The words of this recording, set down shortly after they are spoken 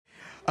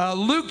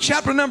Luke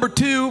chapter number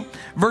 2,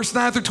 verse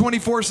 9 through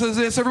 24 says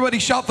this. Everybody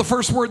shout the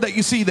first word that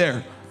you see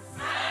there.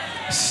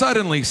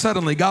 Suddenly.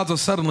 Suddenly. God's a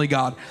suddenly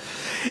God.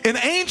 An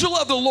angel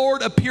of the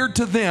Lord appeared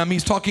to them.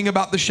 He's talking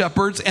about the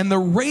shepherds. And the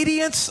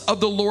radiance of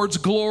the Lord's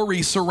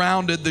glory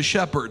surrounded the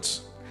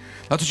shepherds.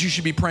 That's what you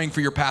should be praying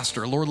for your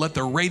pastor. Lord, let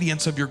the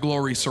radiance of your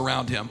glory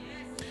surround him.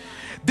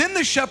 Then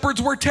the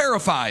shepherds were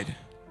terrified.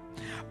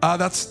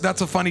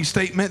 That's a funny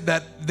statement,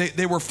 that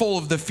they were full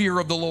of the fear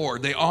of the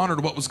Lord. They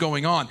honored what was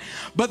going on.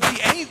 But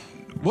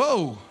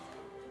whoa.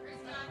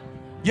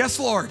 Yes,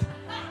 Lord.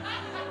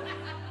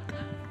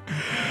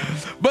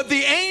 But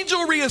the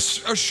angel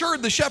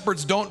reassured the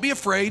shepherds, don't be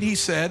afraid, he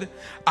said.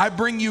 I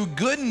bring you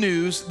good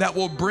news that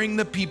will bring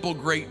the people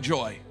great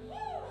joy.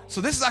 So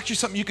this is actually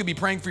something you could be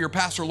praying for your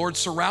pastor. Lord,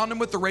 surround him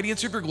with the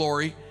radiance of your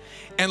glory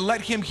and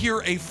let him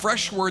hear a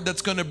fresh word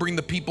that's going to bring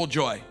the people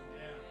joy.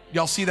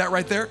 Y'all see that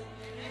right there?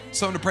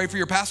 Something to pray for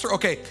your pastor?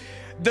 Okay.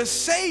 The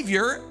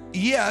Savior,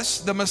 yes,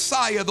 the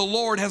Messiah, the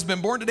Lord, has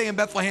been born today in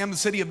Bethlehem, the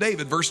city of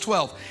David. Verse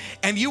 12.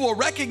 And you will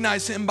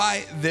recognize him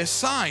by this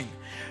sign.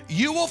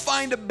 You will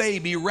find a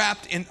baby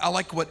wrapped in, I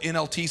like what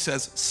NLT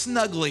says,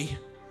 snugly,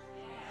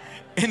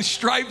 in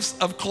stripes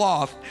of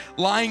cloth,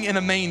 lying in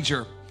a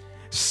manger.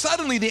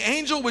 Suddenly the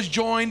angel was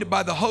joined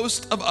by the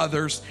host of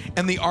others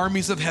and the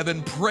armies of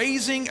heaven,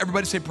 praising,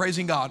 everybody say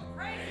praising God.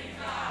 Praising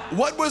God.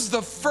 What was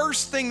the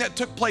first thing that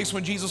took place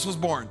when Jesus was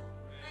born?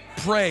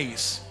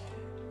 Praise.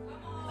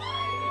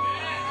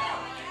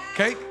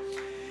 Okay.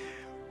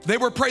 They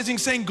were praising,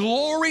 saying,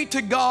 glory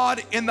to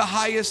God in the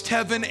highest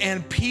heaven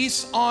and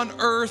peace on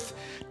earth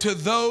to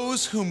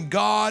those whom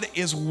God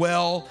is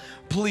well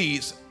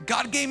pleased.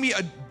 God gave me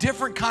a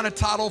different kind of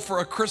title for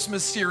a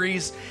Christmas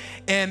series,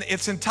 and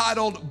it's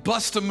entitled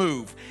Bust a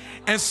Move.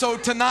 And so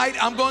tonight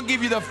I'm going to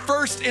give you the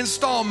first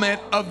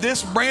installment of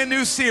this brand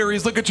new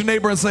series. Look at your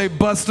neighbor and say,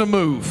 Bust a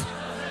Move.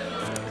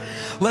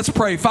 Let's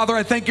pray. Father,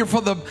 I thank you for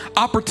the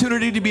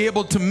opportunity to be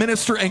able to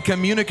minister and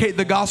communicate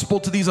the gospel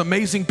to these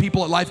amazing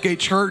people at LifeGate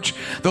Church,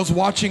 those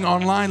watching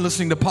online,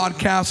 listening to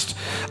podcasts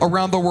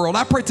around the world.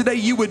 I pray today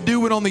you would do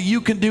what only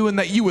you can do and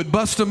that you would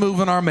bust a move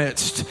in our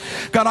midst.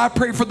 God, I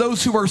pray for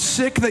those who are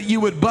sick that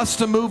you would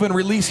bust a move and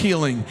release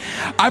healing.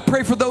 I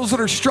pray for those that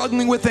are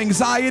struggling with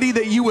anxiety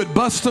that you would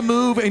bust a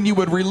move and you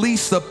would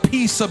release the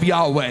peace of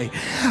Yahweh.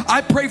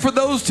 I pray for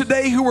those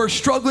today who are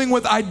struggling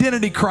with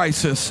identity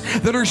crisis,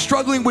 that are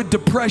struggling with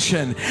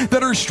depression,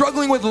 that are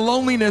struggling with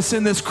loneliness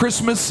in this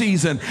Christmas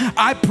season.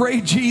 I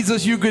pray,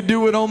 Jesus, you could do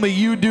what only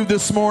you do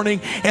this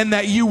morning and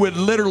that you would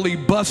literally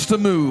bust a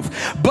move.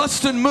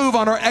 Bust a move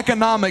on our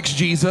economics,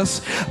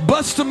 Jesus.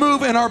 Bust a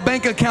move in our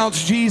bank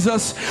accounts,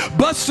 Jesus.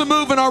 Bust a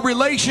move in our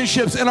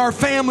relationships and our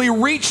family.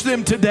 Reach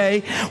them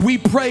today. We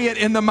pray it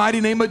in the mighty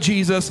name of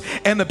Jesus.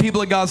 And the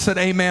people of God said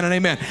amen and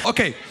amen.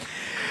 Okay.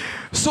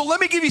 So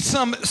let me give you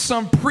some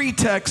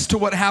pretext to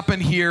what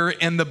happened here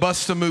in the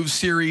Bust a Move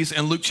series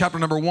in Luke chapter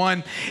number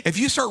 1. If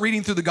you start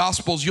reading through the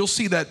Gospels, you'll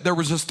see that there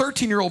was this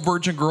 13-year-old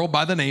virgin girl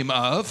by the name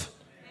of,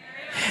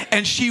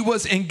 and she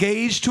was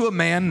engaged to a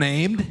man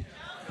named,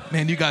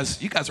 man, you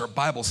guys are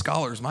Bible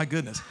scholars, my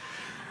goodness.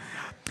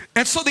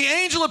 And so the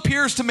angel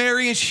appears to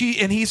Mary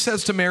and he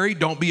says to Mary,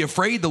 don't be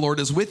afraid, the Lord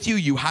is with you,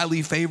 you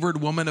highly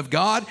favored woman of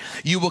God.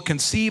 You will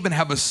conceive and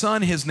have a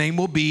son, his name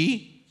will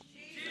be,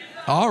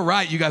 all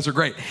right, you guys are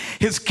great.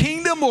 His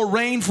kingdom will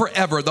reign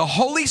forever. The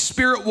Holy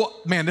Spirit will,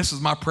 man, this is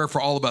my prayer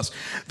for all of us.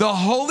 The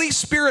Holy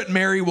Spirit,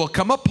 Mary, will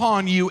come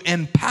upon you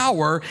in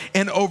power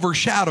and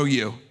overshadow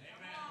you.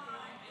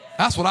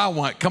 That's what I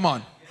want. Come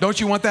on.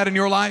 Don't you want that in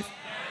your life?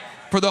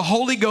 For the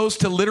Holy Ghost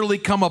to literally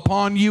come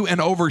upon you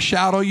and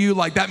overshadow you,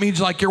 like that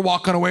means like you're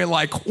walking away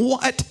like,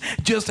 what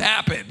just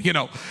happened? You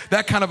know,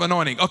 that kind of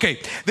anointing. Okay,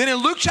 then in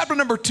Luke chapter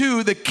number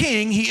 2, the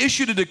king, he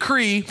issued a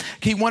decree.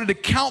 He wanted to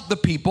count the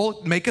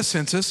people, make a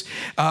census.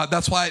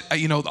 That's why,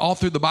 all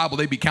through the Bible,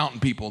 they be counting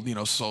people,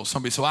 so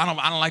somebody said, I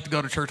don't like to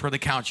go to church where they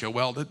count you.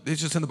 Well,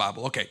 it's just in the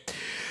Bible. Okay.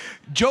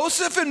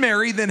 Joseph and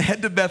Mary then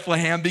head to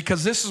Bethlehem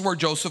because this is where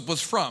Joseph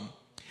was from.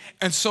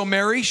 And so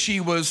Mary, she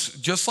was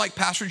just like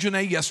Pastor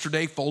Janae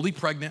yesterday, fully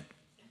pregnant.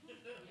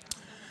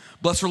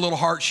 Bless her little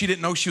heart. She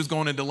didn't know she was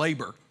going into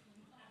labor.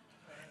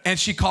 And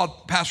she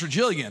called Pastor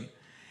Jillian.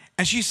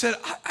 And she said,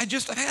 I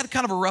had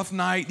kind of a rough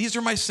night. These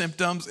are my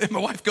symptoms. And my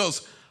wife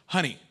goes,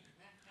 honey,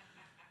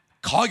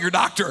 call your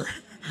doctor.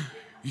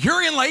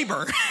 You're in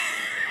labor.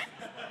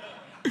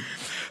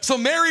 So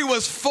Mary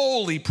was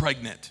fully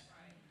pregnant.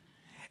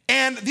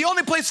 And the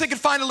only place they could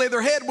find to lay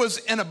their head was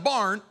in a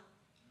barn.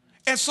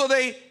 And so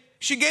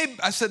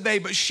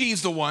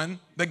she's the one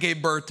that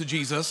gave birth to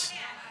Jesus.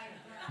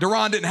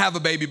 Duran didn't have a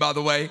baby, by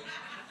the way.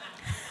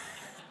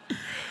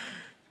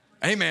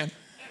 Amen.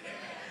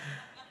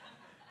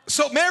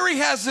 So Mary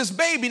has this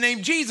baby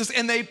named Jesus,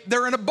 and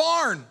they're in a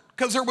barn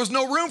because there was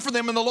no room for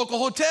them in the local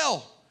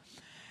hotel.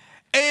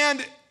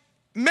 And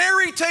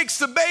Mary takes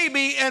the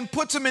baby and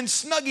puts him in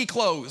Snuggie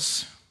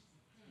clothes,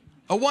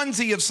 a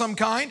onesie of some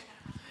kind,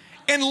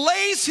 and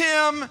lays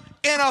him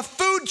in a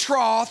food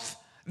trough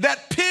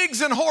that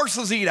pigs and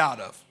horses eat out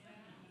of.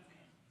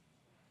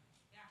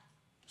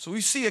 So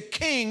we see a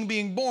king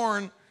being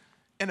born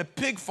in a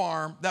pig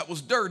farm that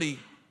was dirty,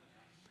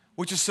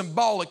 which is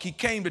symbolic. He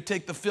came to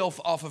take the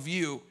filth off of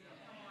you.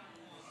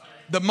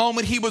 The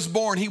moment he was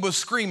born, he was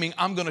screaming,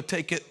 I'm going to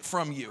take it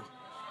from you.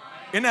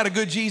 Isn't that a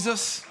good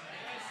Jesus?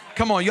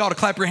 Come on, you ought to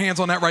clap your hands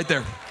on that right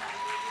there.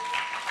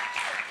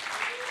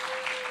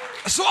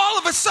 So all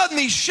of a sudden,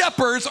 these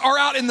shepherds are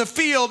out in the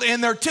field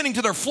and they're tending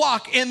to their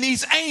flock, and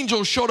these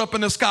angels showed up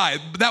in the sky.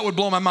 That would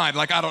blow my mind.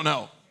 Like, I don't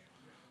know.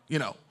 You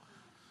know,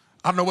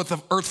 I don't know what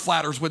the earth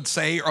flatters would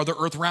say or the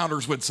earth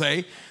rounders would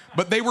say,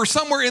 but they were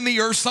somewhere in the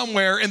earth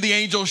somewhere, and the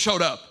angels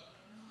showed up.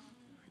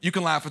 You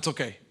can laugh, it's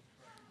okay.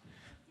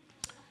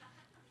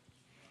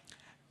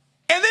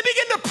 And they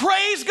begin to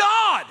praise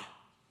God.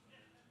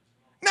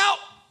 Now,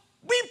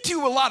 we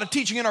do a lot of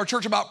teaching in our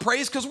church about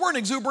praise because we're an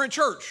exuberant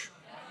church.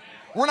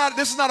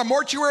 This is not a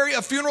mortuary,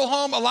 a funeral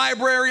home, a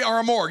library, or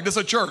a morgue. This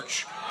is a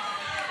church.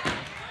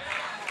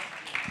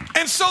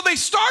 And so they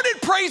started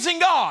praising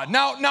God.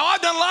 Now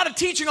I've done a lot of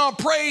teaching on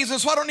praise,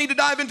 and so I don't need to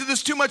dive into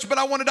this too much, but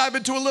I want to dive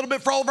into a little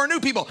bit for all of our new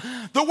people.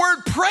 The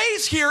word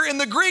praise here in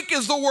the Greek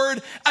is the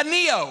word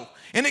aneo,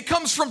 and it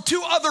comes from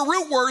two other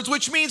root words,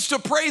 which means to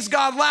praise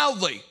God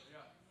loudly.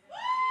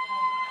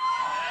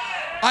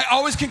 I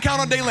always can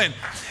count on Daylin.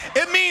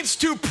 It means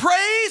to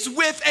praise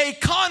with a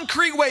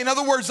concrete way. In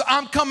other words,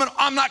 I'm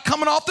not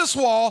coming off this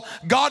wall.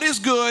 God is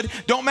good.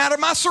 Don't matter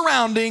my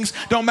surroundings.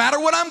 Don't matter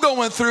what I'm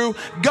going through.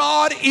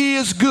 God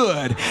is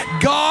good.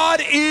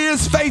 God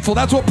is faithful.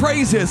 That's what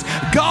praise is.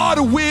 God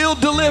will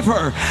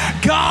deliver.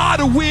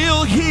 God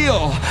will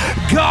heal.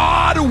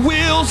 God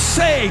will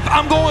save.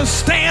 I'm going to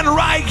stand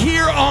right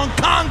here on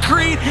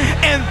concrete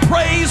and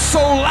praise so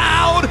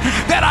loud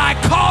that I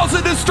cause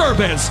a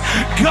disturbance.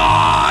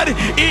 God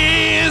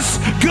is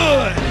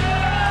good.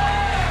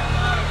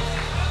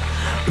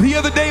 The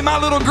other day, my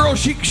little girl,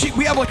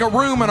 we have like a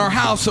room in our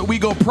house that we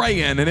go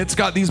pray in, and it's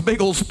got these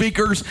big old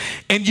speakers,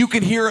 and you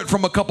can hear it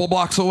from a couple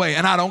blocks away,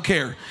 and I don't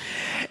care.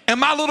 And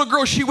my little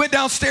girl, she went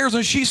downstairs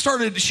and she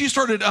started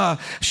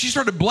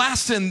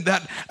blasting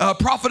that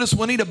Prophetess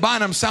Juanita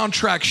Bynum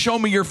soundtrack, Show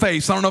Me Your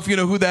Face. I don't know if you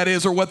know who that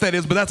is or what that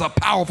is, but that's a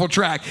powerful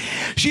track.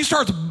 She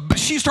starts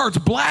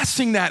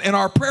blasting that in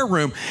our prayer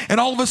room, and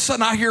all of a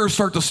sudden I hear her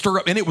start to stir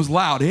up, and it was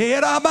loud.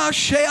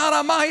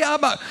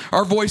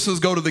 Our voices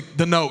go to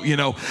the note, you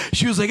know.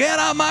 She was like, oh,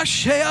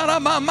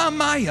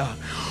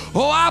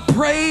 I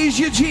praise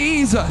you,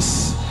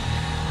 Jesus.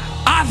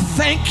 I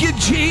thank you,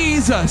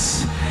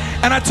 Jesus.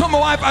 And I told my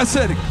wife, I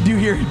said, do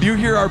you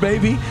hear our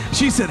baby?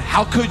 She said,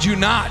 how could you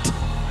not?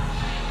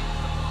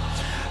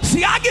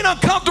 See, I get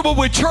uncomfortable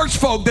with church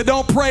folk that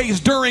don't praise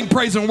during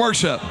praise and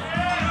worship.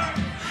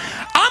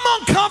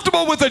 I'm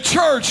uncomfortable with a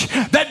church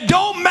that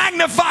don't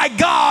magnify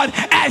God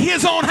at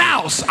his own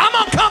house.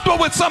 I'm uncomfortable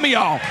with some of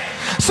y'all.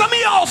 Some of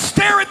y'all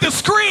stare at the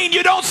screen,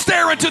 you don't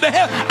stare into the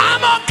heaven.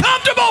 I'm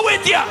uncomfortable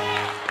with you.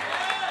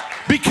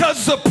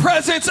 Because the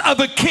presence of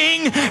a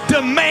king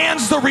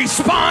demands the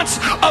response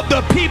of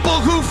the people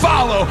who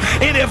follow.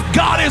 And if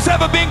God has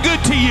ever been good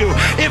to you,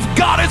 if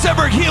God has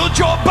ever healed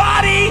your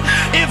body,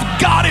 if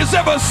God has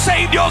ever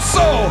saved your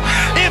soul,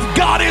 if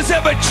God has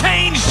ever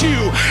changed you,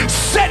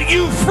 set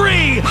you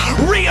free,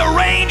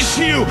 rearranged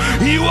you,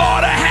 you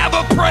ought to have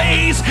a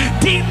praise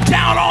deep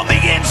down on the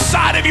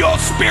inside of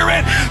your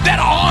spirit that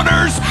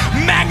honors,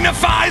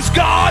 magnifies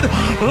God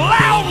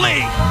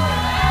loudly.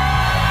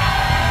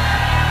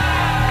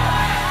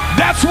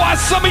 That's why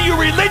some of you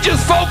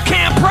religious folk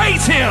can't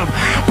praise him.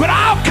 But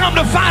I've come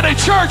to find a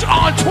church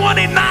on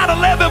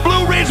 2911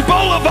 Blue Ridge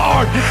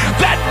Boulevard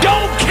that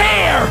don't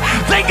care.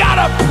 They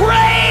gotta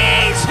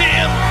praise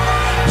him.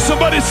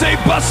 Somebody say,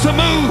 bust a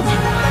move.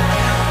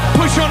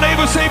 Push your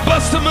neighbor, say,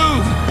 bust a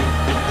move.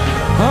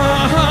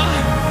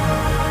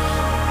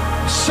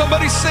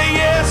 Somebody say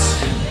yes.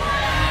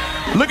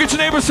 Look at your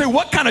neighbor and say,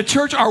 what kind of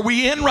church are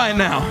we in right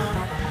now?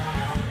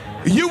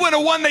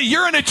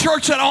 You're in a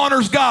church that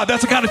honors God.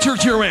 That's the kind of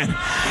church you're in.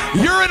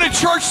 You're in a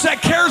church that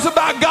cares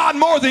about God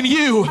more than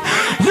you.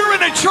 You're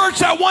in a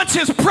church that wants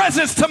his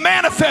presence to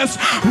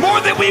manifest more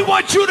than we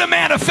want you to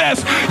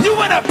manifest. You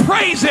want to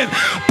praise him.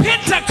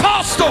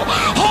 Pentecostal,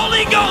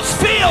 Holy Ghost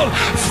filled,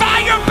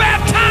 fire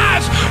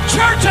baptized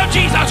Church of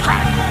Jesus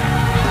Christ.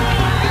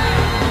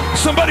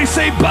 Somebody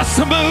say, bust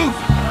a move.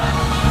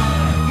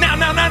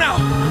 Now.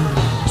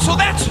 So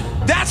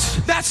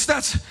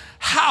that's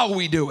how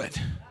we do it.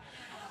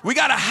 We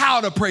got a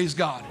how to praise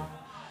God.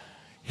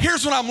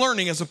 Here's what I'm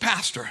learning as a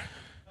pastor.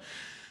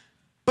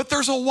 But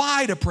there's a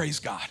why to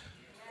praise God.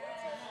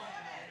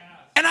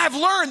 And I've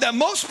learned that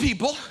most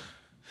people,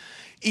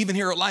 even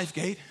here at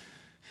LifeGate,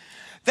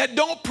 that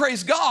don't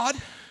praise God,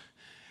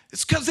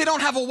 it's because they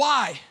don't have a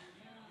why.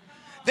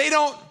 They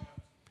don't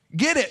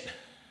get it.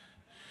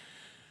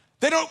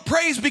 They don't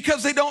praise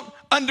because they don't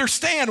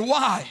understand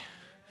why.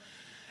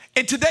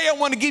 And today I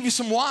want to give you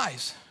some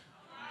whys.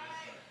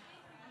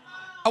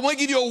 I want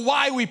to give you a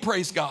why we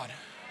praise God.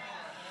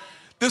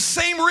 The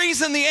same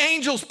reason the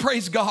angels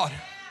praise God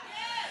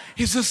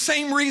is the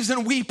same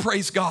reason we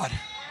praise God.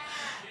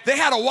 They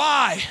had a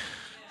why.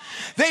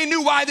 They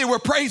knew why they were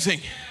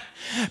praising.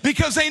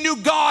 because they knew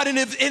God in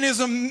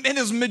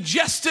his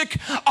majestic,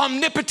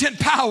 omnipotent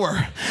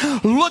power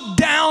looked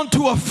down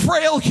to a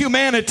frail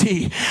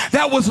humanity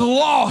that was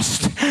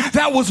lost,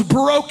 that was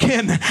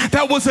broken,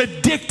 that was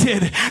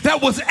addicted,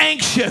 that was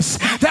anxious,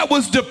 that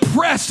was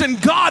depressed.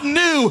 And God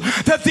knew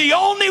that the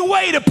only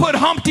way to put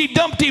Humpty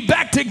Dumpty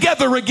back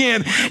together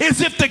again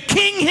is if the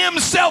King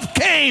himself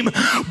came,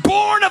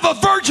 born of a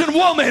virgin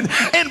woman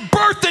and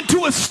birthed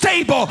into a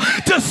stable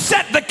to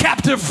set the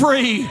captive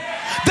free.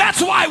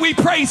 That's why we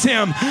praise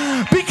him,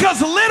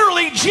 because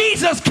literally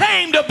Jesus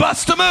came to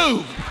bust a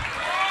move.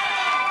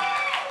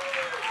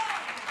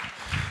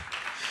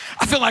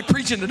 I feel like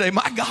preaching today,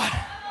 my God.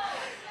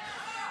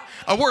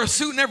 I wore a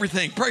suit and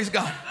everything, praise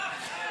God.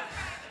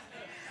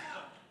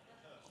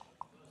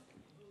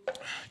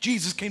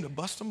 Jesus came to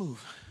bust a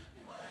move.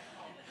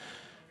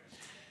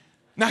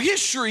 Now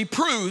history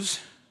proves,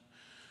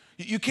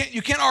 you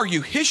can't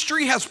argue.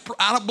 History has,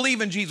 I don't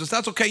believe in Jesus.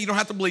 That's okay, you don't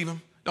have to believe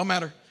him, don't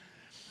matter.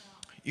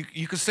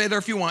 You can stay there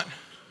if you want.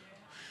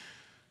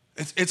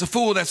 It's a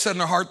fool that said in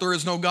their heart there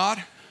is no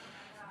God.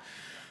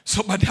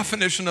 So by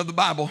definition of the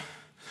Bible.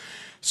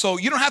 So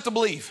you don't have to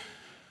believe.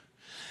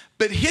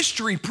 But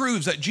history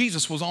proves that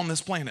Jesus was on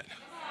this planet.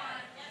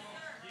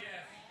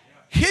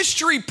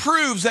 History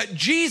proves that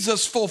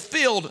Jesus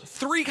fulfilled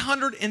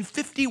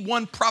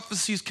 351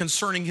 prophecies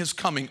concerning his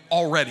coming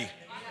already.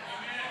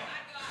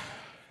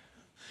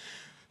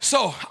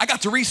 So I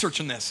got to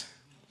researching this.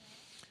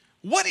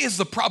 What is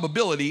the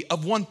probability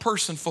of one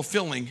person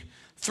fulfilling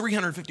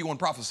 351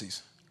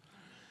 prophecies?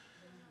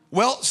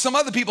 Well, some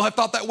other people have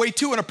thought that way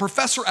too, and a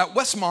professor at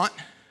Westmont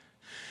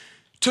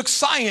took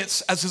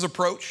science as his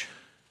approach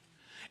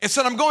and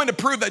said, I'm going to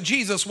prove that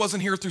Jesus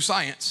wasn't here through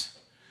science.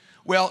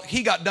 Well,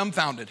 he got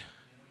dumbfounded.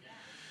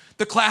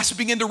 The class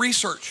began to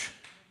research,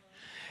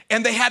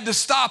 and they had to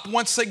stop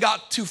once they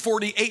got to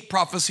 48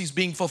 prophecies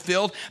being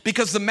fulfilled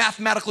because the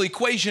mathematical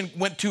equation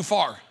went too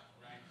far.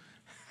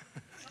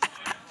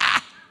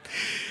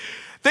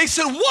 They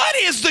said, what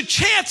is the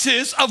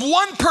chances of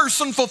one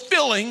person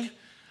fulfilling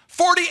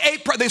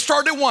 48? They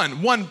started at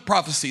one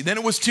prophecy. Then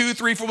it was 2,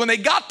 3, 4. When they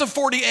got to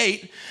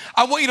 48,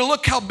 I want you to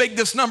look how big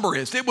this number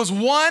is. It was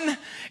 1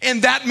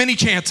 in that many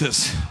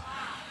chances.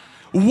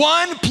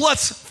 1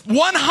 plus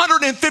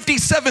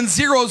 157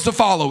 zeros to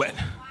follow it.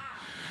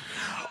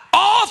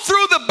 All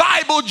through the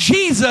Bible,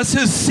 Jesus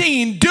is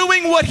seen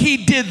doing what he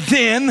did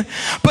then,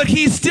 but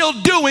he's still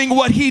doing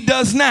what he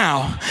does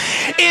now.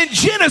 In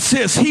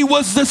Genesis, he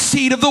was the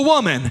seed of the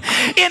woman.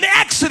 In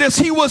Exodus,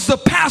 he was the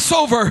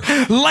Passover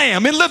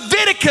lamb. In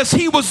Leviticus,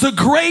 he was the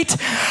great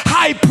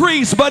high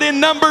priest. But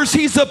in Numbers,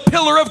 he's a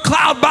pillar of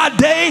cloud by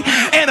day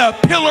and a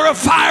pillar of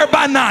fire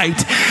by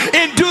night.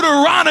 In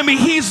Deuteronomy,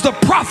 he's the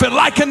prophet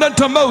likened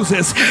unto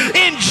Moses.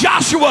 In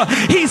Joshua,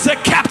 he's the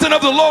captain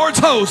of the Lord's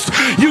host.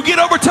 You get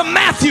over to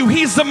Matthew,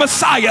 he's the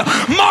Messiah.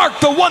 Mark,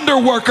 the wonder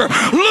worker.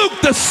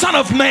 Luke, the Son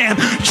of Man.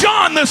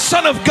 John, the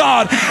Son of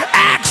God.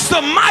 Acts,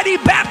 the mighty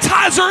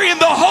baptizer in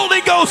the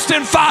Holy Ghost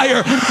and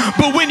fire.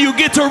 But when you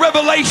get to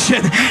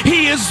Revelation,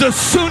 he is the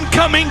soon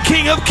coming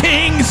King of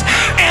Kings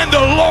and the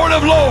Lord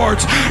of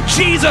Lords.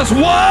 Jesus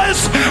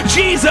was,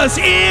 Jesus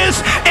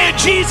is, and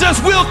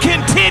Jesus will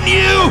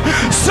continue.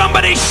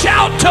 Somebody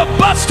shout to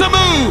bust a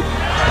move.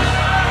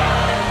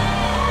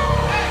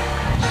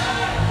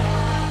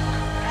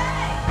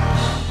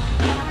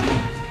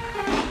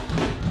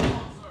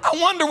 I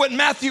wonder what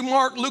Matthew,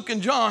 Mark, Luke,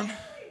 and John,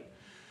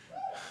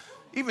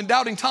 even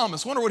doubting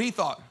Thomas, wonder what he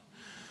thought.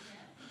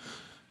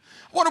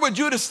 I wonder what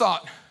Judas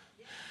thought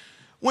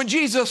when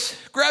Jesus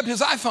grabbed his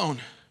iPhone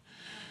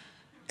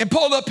and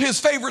pulled up his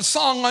favorite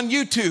song on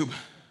YouTube,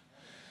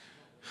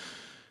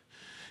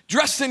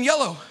 dressed in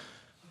yellow.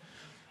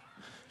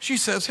 She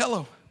says,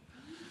 hello.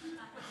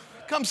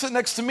 Come sit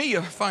next to me,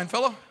 you fine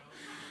fellow.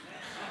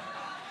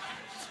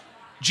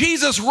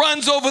 Jesus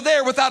runs over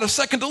there without a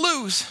second to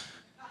lose.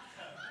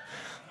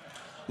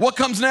 What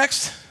comes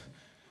next?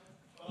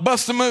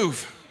 Bust a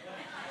move.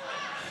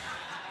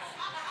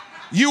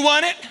 You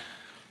want it?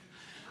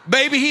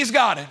 Baby, he's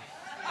got it.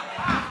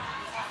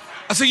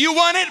 I said, you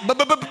want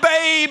it?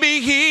 Baby,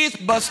 he's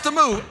bust a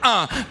move.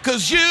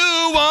 Cause you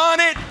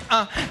want it.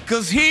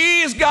 Cause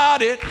he's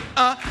got it.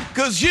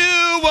 Cause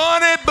you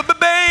want it.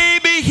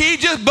 Baby, he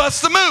just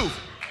bust a move.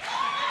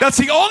 That's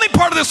the only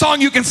part of the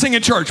song you can sing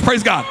in church.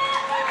 Praise God.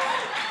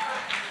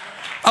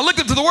 I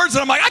looked into the words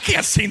and I'm like, I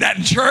can't sing that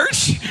in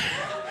church.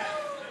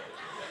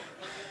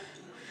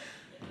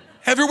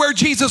 Everywhere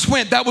Jesus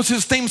went, that was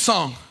his theme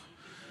song.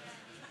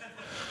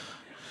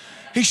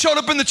 He showed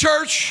up in the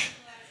church,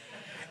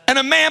 and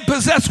a man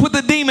possessed with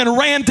a demon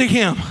ran to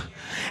him.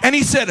 And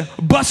he said,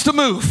 bust a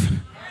move.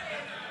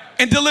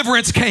 And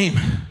deliverance came.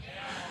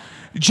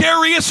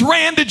 Jairus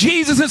ran to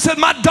Jesus and said,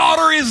 my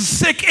daughter is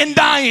sick and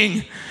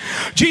dying.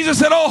 Jesus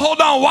said, oh,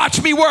 hold on,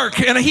 watch me work.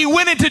 And he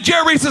went into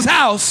Jairus'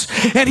 house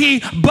and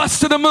he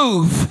busted a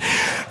move.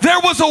 There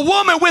was a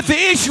woman with the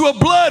issue of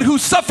blood who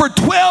suffered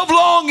 12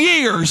 long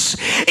years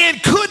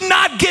and could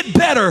not get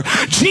better.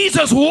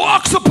 Jesus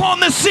walks upon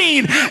the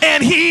scene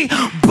and he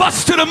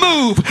busted a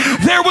move.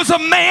 There was a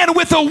man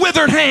with a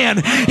withered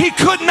hand. He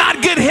could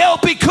not get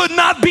help. He could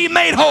not be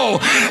made whole.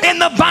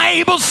 And the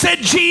Bible said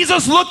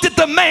Jesus looked at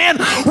the man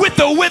with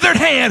the withered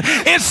hand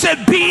and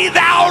said, be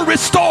thou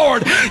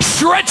restored.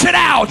 Stretch it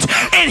out.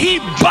 And he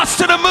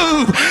busted a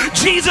move.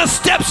 Jesus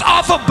steps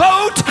off a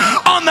boat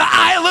on the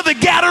Isle of the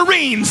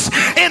Gadarenes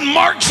in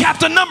Mark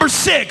chapter number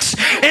 6.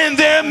 And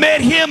there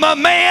met him a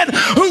man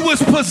who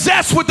was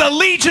possessed with a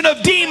legion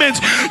of demons.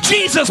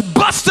 Jesus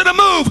busted a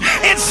move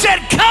and said,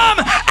 come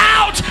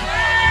out.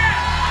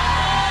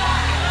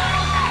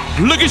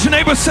 Look at your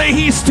neighbor, say,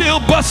 he's still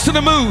busting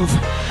a move.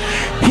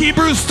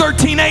 Hebrews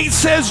 13:8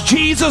 says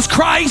Jesus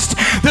Christ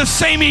the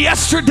same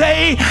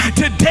yesterday,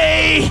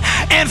 today,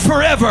 and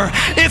forever.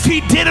 If he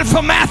did it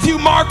for Matthew,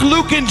 Mark,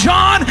 Luke, and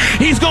John,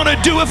 he's going to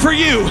do it for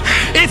you.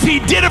 If he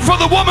did it for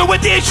the woman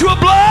with the issue of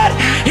blood,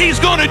 he's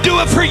going to do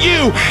it for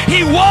you.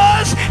 He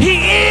was,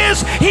 he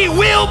is, he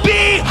will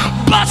be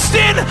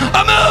busting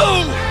a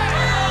move.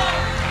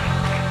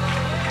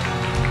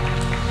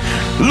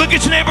 Look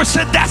at your neighbor and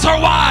say, that's our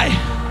why.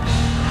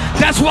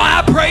 That's why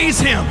I praise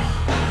him.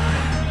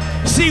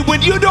 See,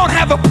 when you don't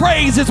have a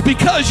praise, it's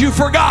because you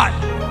forgot.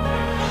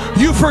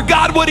 You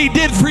forgot what he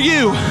did for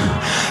you.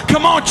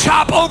 Come on,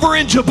 Chop, over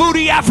in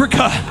Djibouti,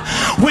 Africa,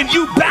 when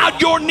you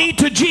bowed your knee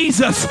to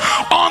Jesus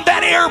on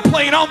that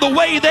airplane on the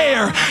way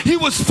there, he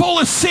was full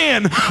of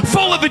sin,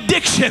 full of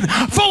addiction,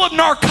 full of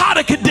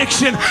narcotic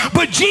addiction,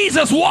 but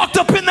Jesus walked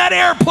up in that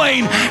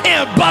airplane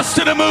and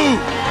busted a move.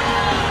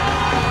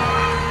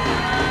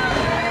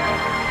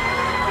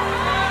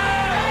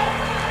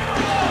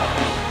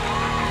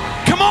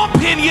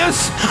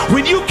 Peñas,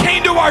 when you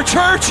came to our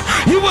church,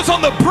 you was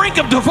on the brink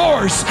of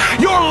divorce.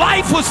 Your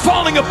life was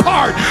falling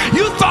apart.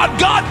 You thought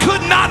God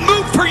could not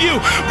move for you,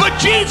 but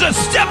Jesus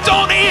stepped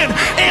on in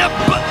and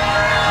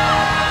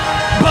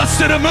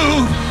busted a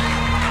move.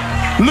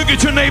 Look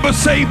at your neighbor,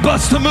 say,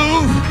 bust a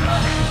move.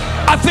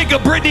 I think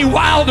of Brittany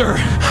Wilder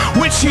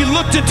when she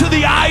looked into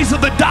the eyes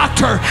of the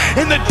doctor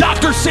and the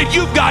doctor said,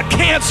 you've got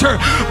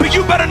cancer, but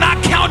you better not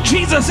count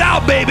Jesus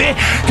out, baby,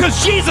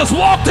 because Jesus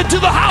walked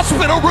into the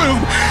hospital room,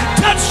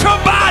 touched her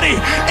body,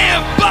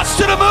 and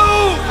busted a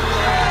move.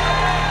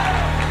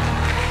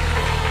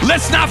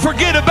 Let's not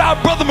forget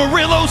about Brother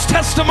Murillo's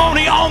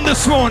testimony on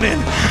this morning.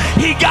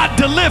 He got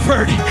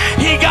delivered,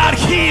 he got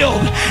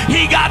healed,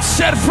 he got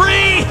set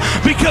free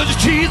because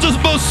Jesus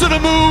busted a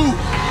move.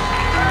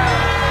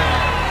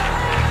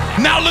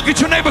 Now look at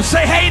your neighbor,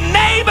 say, hey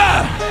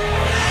neighbor,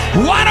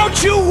 why don't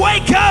you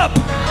wake up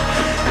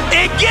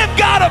and give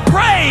God a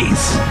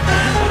praise,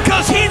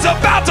 because he's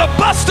about to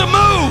bust a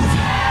move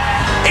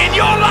in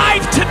your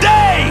life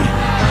today.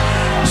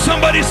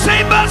 Somebody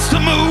say, bust a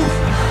move.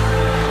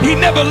 He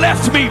never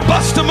left me,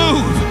 bust a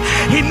move.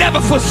 He never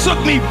forsook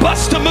me,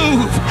 bust a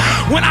move.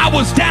 When I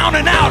was down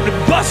and out,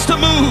 bust a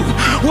move.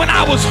 When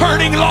I was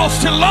hurting,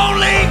 lost, and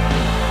lonely,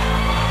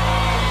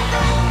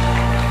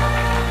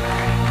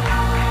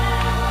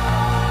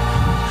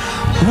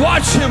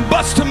 watch him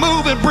bust a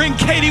move and bring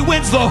Katie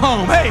Winslow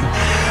home. Hey,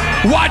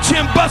 watch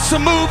him bust a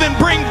move and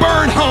bring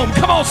Bird home.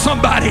 Come on,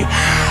 somebody.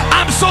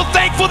 I'm so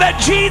thankful that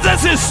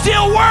Jesus is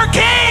still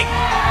working.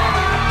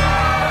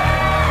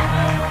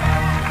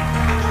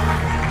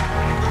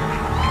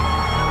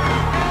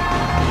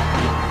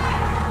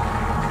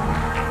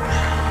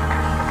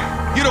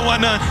 You don't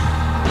want none.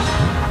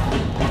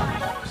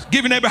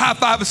 Give your neighbor a high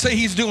five and say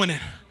he's doing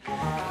it.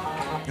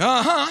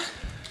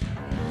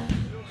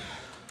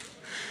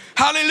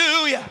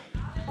 Hallelujah.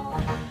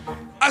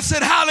 I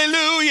said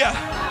hallelujah.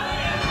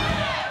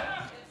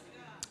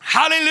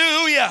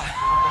 Hallelujah.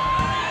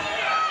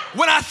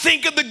 When I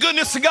think of the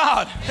goodness of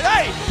God,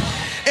 hey,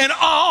 and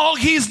all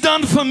he's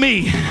done for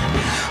me,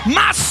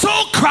 my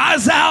soul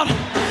cries out,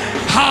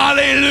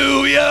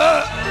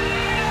 hallelujah.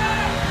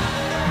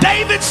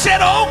 David said,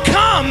 oh,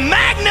 come,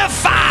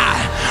 magnify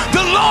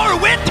the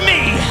Lord with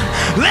me.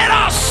 Let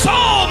our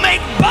soul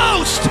make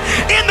boast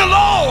in the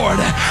Lord.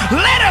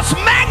 Let us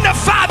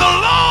magnify the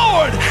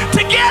Lord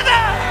together.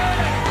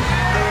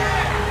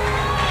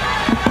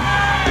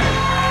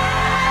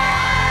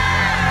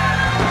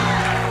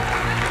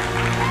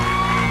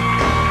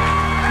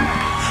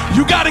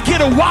 You got to get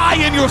a why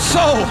in your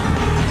soul.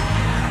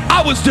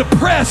 I was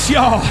depressed,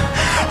 y'all.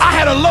 I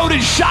had a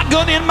loaded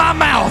shotgun in my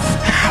mouth.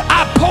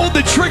 I pulled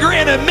the trigger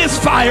and it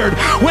misfired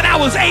when I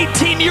was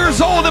 18 years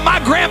old in my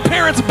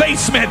grandparents'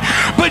 basement.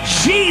 But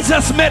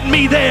Jesus met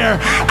me there.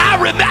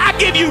 I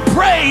give you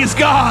praise,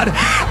 God.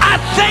 I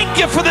thank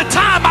you for the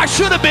time I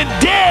should have been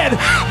dead,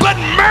 but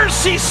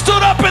mercy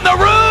stood up in the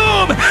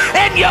room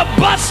and you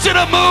busted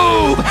a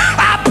move.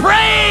 I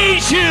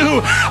praise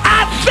you.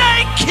 I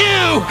thank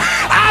you.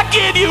 I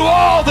give you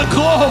all the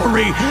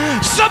glory.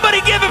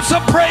 Somebody give him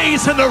some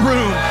praise in the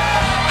room.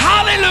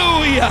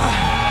 Hallelujah.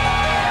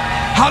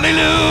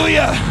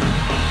 Hallelujah.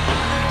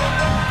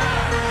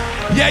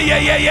 Yeah, yeah,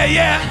 yeah, yeah,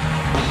 yeah.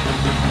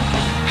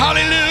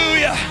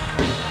 Hallelujah.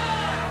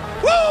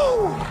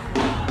 Woo!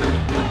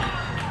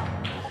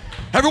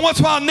 Every once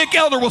in a while, Nick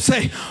Elder will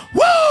say,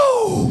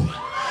 woo!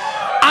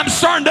 I'm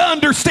starting to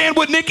understand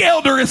what Nick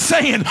Elder is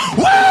saying.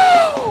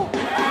 Woo!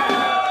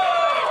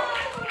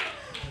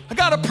 I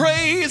got a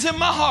praise in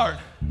my heart,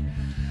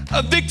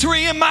 a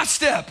victory in my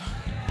step.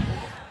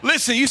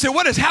 Listen, you say,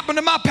 what has happened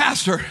to my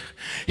pastor?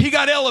 He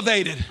got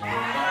elevated.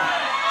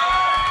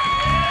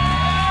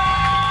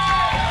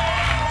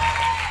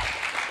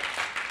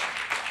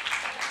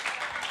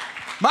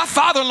 My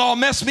father-in-law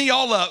messed me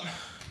all up.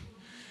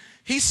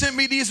 He sent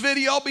me these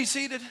videos. Y'all be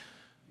seated.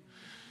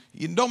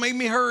 You don't make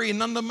me hurry,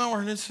 none of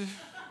more.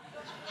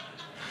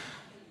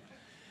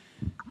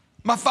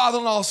 My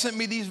father-in-law sent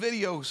me these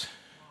videos.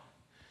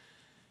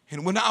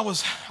 And when I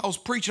was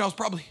preaching, I was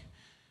probably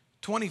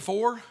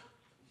 24.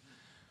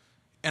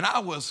 And I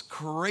was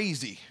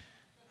crazy.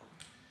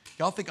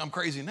 Y'all think I'm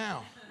crazy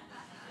now.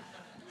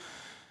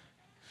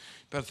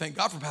 Better thank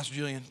God for Pastor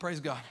Julian. Praise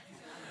God.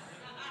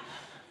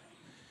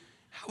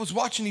 I was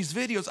watching these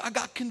videos. I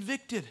got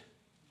convicted.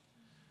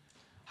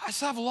 I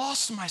said, I've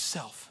lost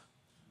myself.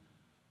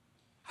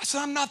 I said,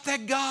 I'm not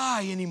that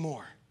guy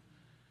anymore.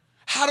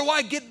 How do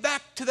I get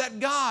back to that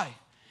guy?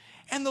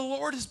 And the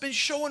Lord has been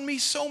showing me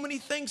so many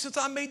things since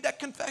I made that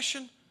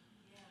confession.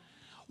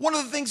 One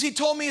of the things he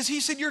told me is, he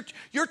said,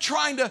 you're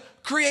trying to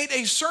create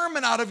a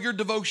sermon out of your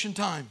devotion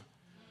time.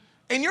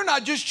 And you're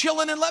not just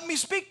chilling and let me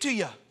speak to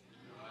you.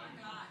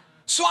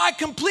 So I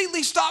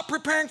completely stopped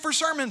preparing for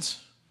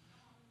sermons.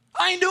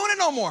 I ain't doing it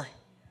no more.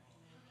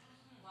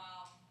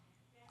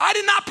 I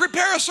did not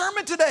prepare a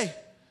sermon today.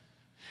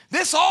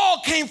 This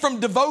all came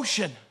from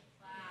devotion.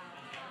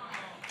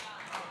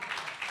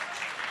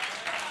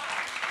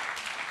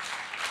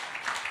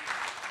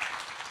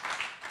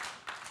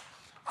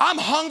 I'm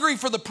hungry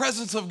for the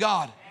presence of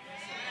God.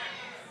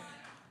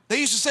 They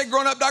used to say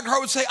growing up, Dr.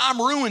 Hart would say,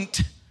 I'm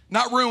ruined.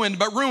 Not ruined,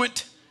 but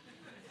ruined.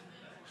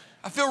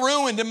 I feel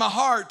ruined in my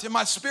heart, in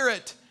my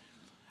spirit.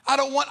 I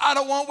don't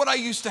want what I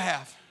used to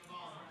have.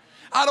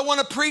 I don't want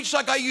to preach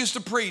like I used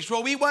to preach.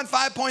 Well, we went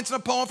 5 points in a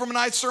poem from a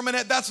nice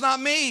sermonette. That's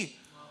not me.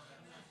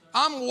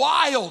 I'm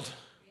wild.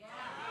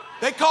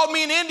 They called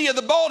me in India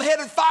the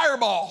bald-headed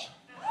fireball.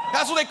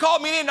 That's what they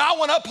called me in India. I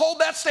want to uphold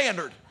that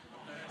standard.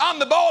 I'm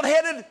the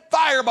bald-headed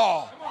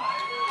fireball.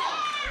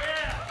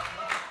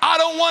 I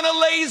don't want a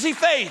lazy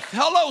faith.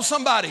 Hello,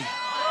 somebody.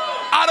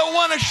 I don't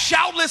want a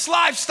shoutless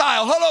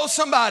lifestyle. Hello,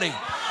 somebody.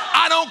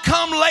 I don't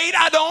come late.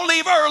 I don't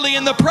leave early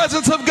in the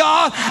presence of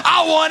God.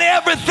 I want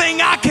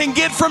everything I can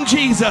get from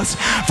Jesus.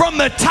 From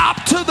the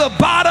top to the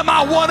bottom,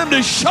 I want him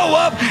to show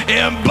up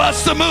and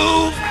bust a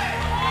move.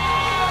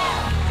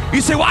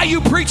 You say, why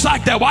you preach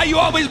like that? Why you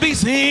always be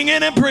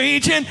singing and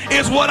preaching?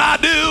 It's what I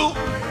do.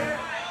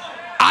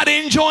 I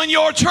didn't join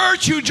your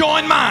church, you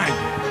joined mine.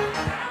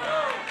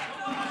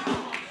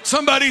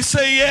 Somebody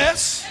say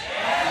yes.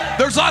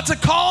 There's lots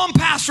of calm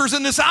pastors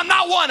in this. I'm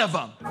not one of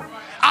them.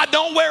 I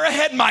don't wear a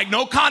head mic.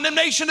 No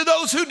condemnation to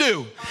those who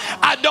do.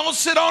 I don't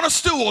sit on a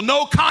stool.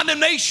 No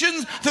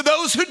condemnation to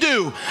those who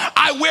do.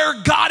 I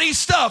wear gaudy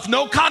stuff.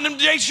 No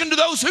condemnation to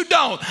those who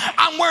don't.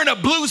 I'm wearing a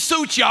blue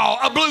suit, y'all.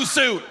 A blue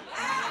suit.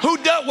 Who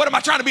does? What am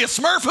I trying to be, a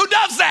Smurf? Who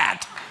does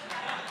that?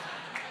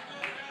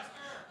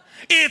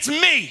 It's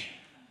me.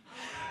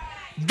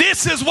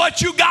 This is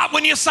what you got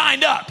when you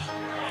signed up.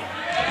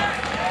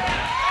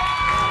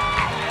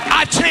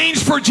 I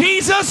changed for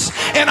Jesus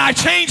and I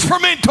changed for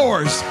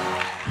mentors.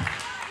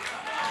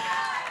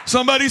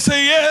 Somebody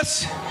say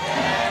yes.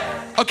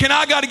 Okay, now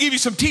I got to give you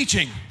some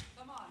teaching.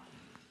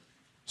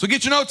 So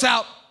get your notes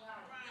out.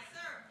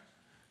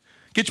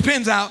 Get your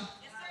pens out.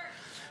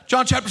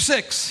 John chapter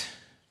 6.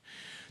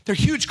 Their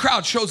huge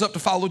crowd shows up to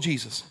follow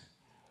Jesus.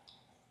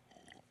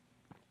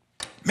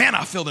 Man,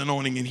 I feel the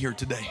anointing in here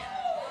today.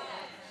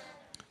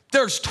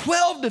 There's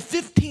 12 to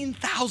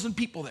 15,000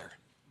 people there.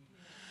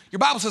 Your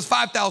Bible says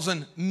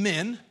 5,000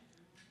 men.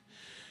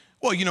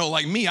 Well, you know,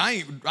 like me,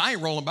 I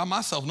ain't rolling by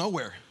myself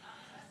nowhere.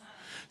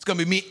 It's going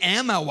to be me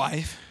and my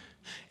wife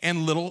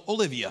and little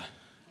Olivia.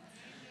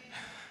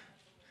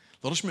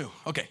 Little Shmoo.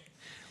 Okay.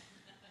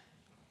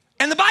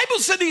 And the Bible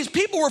said these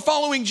people were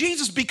following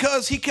Jesus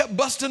because he kept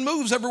busting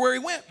moves everywhere he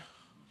went.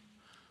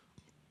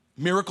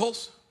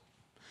 Miracles,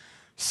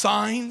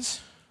 signs,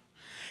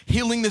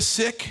 healing the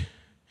sick.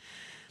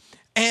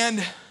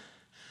 And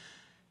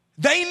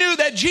they knew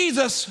that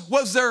Jesus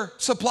was their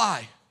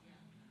supply.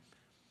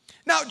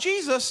 Now,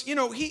 Jesus, you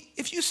know,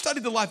 if you study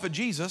the life of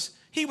Jesus,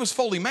 he was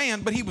fully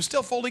man, but he was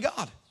still fully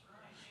God.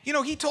 You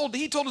know, he told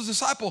his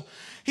disciple,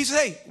 he said,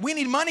 hey, we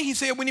need money. He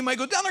said, when you might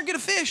go down there and get a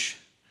fish,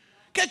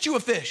 catch you a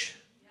fish.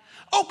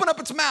 Open up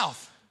its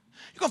mouth.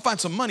 You're going to find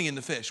some money in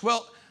the fish.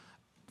 Well,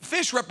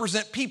 fish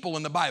represent people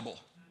in the Bible.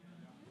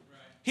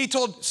 He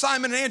told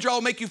Simon and Andrew,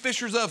 I'll make you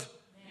fishers of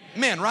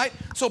men, right?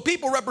 So fish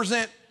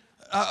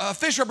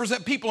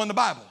represent people in the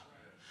Bible.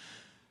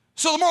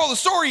 So the moral of the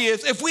story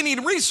is, if we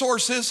need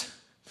resources,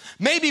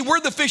 maybe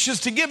we're the fishes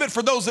to give it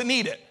for those that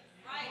need it.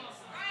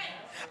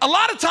 A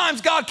lot of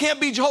times God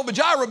can't be Jehovah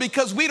Jireh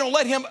because we don't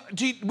let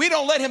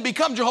him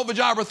become Jehovah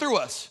Jireh through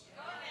us.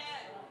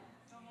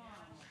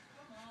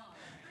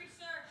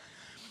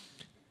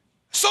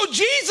 So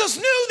Jesus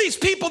knew these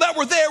people that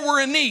were there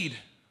were in need.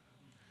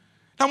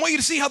 Now, I want you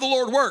to see how the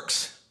Lord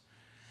works.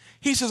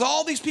 He says,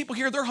 all these people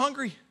here, they're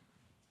hungry.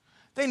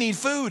 They need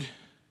food.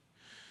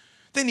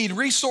 They need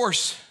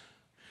resource.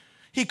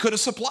 He could have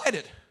supplied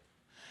it.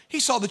 He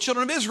saw the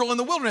children of Israel in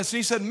the wilderness and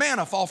he said,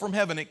 manna fall from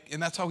heaven,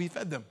 and that's how he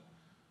fed them.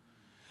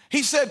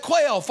 He said,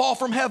 quail fall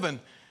from heaven.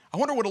 I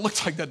wonder what it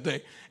looked like that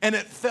day. And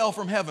it fell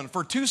from heaven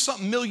for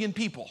 2-something million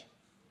people.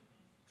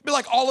 It'd be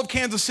like all of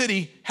Kansas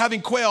City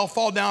having quail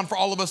fall down for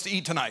all of us to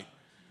eat tonight.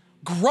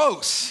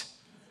 Gross.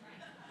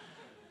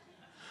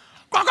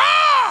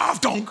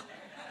 I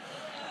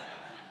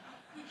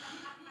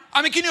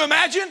mean, can you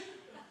imagine?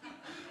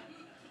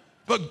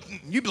 But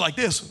you'd be like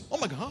this. Oh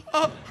my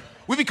God.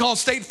 We'd be calling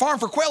State Farm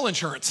for quail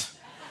insurance.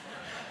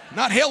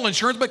 Not hail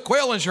insurance, but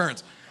quail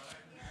insurance.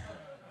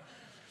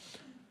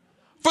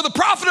 For the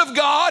prophet of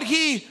God,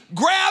 he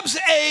grabs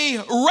a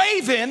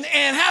raven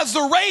and has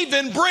the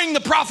raven bring the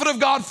prophet of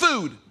God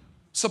food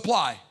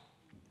supply.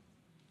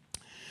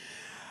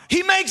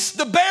 He makes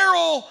the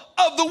barrel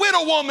of the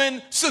widow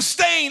woman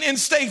sustain and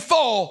stay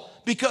full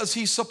because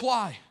he's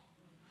supply.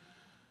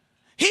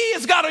 He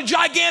has got a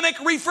gigantic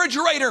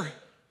refrigerator,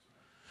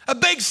 a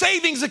big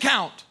savings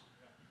account,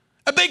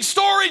 a big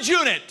storage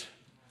unit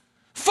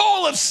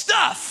full of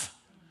stuff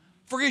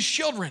for his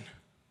children.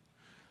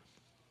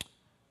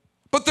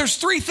 But there's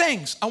 3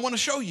 things I want to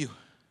show you.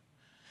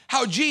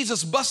 How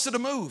Jesus busted a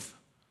move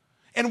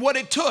and what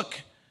it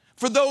took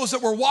for those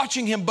that were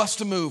watching him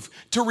bust a move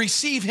to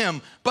receive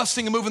him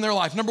busting a move in their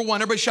life. Number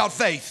 1, everybody shout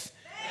faith.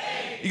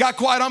 Faith. You got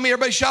quiet on me,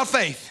 everybody shout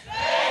faith.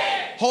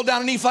 Faith. Hold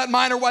down an E flat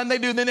minor when they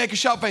do, then they can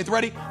shout faith.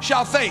 Ready?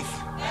 Shout faith.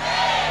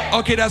 Faith.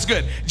 Okay, that's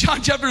good.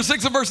 John chapter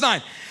 6 and verse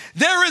 9.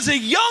 There is a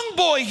young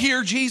boy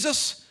here,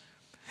 Jesus,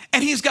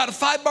 and he's got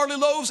 5 barley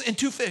loaves and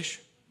 2 fish.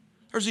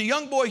 There's a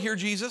young boy here,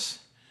 Jesus.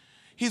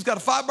 He's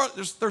got 5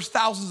 barley, there's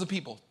thousands of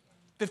people,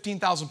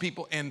 15,000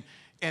 people, and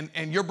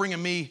you're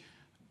bringing me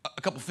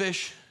a couple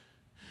fish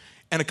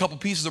and a couple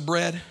pieces of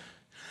bread.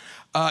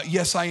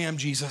 Yes, I am,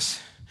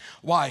 Jesus.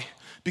 Why?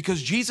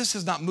 Because Jesus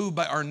is not moved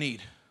by our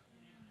need.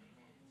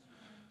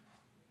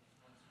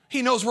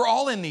 He knows we're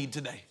all in need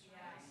today.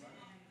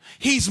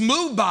 He's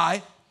moved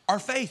by our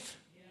faith.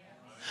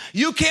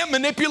 You can't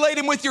manipulate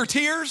him with your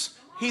tears.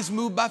 He's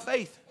moved by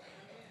faith.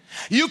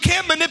 You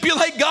can't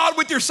manipulate God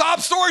with your sob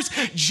stories.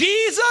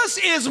 Jesus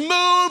is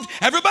moved,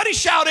 everybody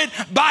shouted,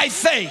 by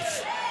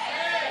faith.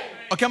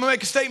 Okay, I'm gonna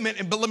make a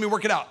statement, but let me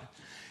work it out.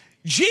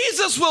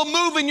 Jesus will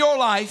move in your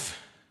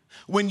life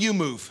when you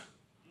move.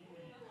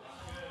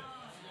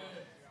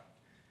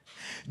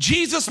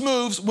 Jesus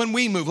moves when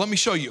we move. Let me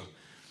show you.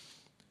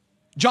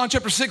 John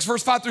chapter 6,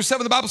 verse 5 through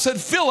 7, the Bible said,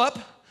 Philip,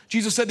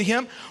 Jesus said to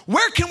him,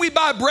 where can we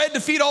buy bread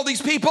to feed all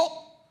these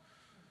people?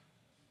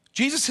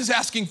 Jesus is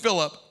asking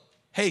Philip,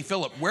 hey,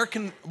 Philip, where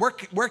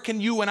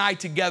can you and I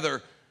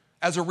together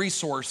as a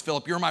resource,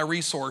 Philip, you're my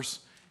resource.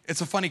 It's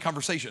a funny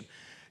conversation.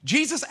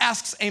 Jesus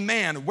asks a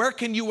man, where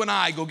can you and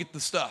I go get the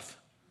stuff?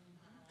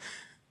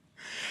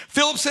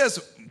 Philip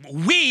says,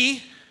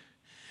 we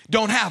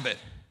don't have it.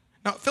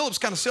 Now, Philip's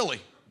kind of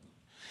silly.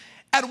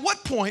 At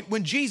what point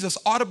when Jesus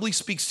audibly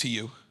speaks to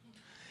you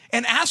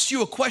and asks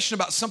you a question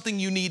about something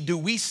you need, do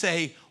we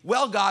say,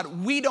 well, God,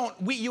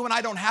 you and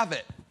I don't have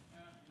it?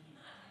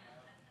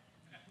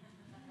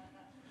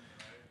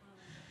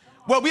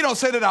 Well, we don't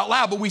say that out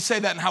loud, but we say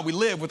that in how we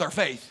live with our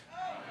faith.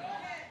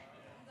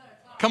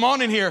 Come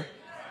on in here.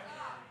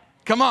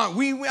 Come on.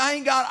 I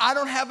ain't got it. I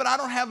don't have it. I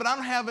don't have it. I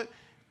don't have it.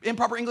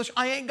 Improper English.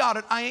 I ain't got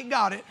it. I ain't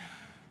got it.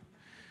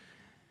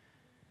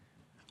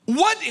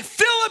 What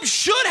Philip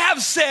should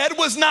have said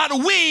was not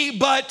we,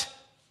 but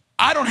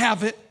I don't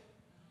have it.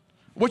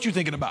 What you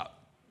thinking about?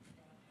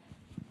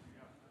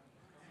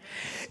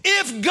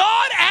 If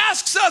God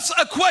asks us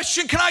a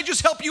question, can I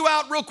just help you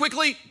out real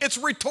quickly? It's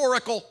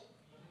rhetorical.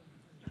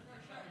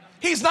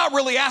 He's not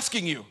really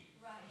asking you.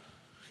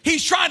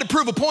 He's trying to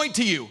prove a point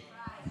to you.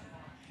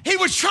 He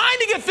was trying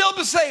to get Philip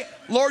to say,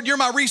 Lord, you're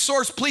my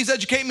resource. Please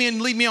educate me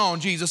and lead me on,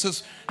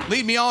 Jesus.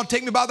 Lead me on,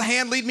 take me by the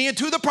hand, lead me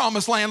into the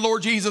promised land,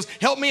 Lord Jesus.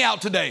 Help me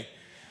out today.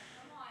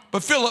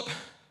 But Philip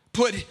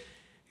put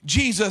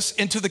Jesus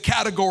into the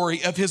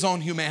category of his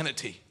own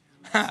humanity.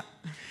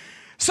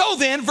 So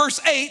then, verse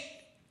 8,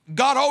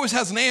 God always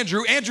has an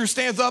Andrew. Andrew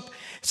stands up,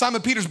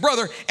 Simon Peter's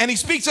brother, and he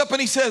speaks up and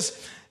he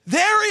says,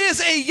 there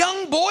is a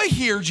young boy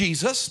here,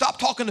 Jesus. Stop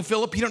talking to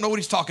Philip. He don't know what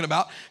he's talking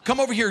about.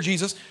 Come over here,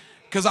 Jesus,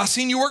 because I've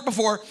seen you work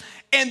before.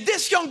 And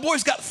this young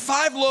boy's got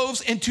 5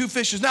 loaves and 2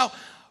 fishes. Now,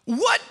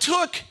 what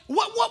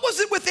was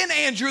it within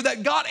Andrew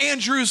that got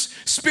Andrew's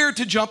spirit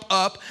to jump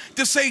up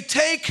to say,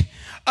 take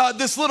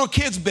this little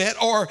kid's bit,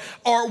 or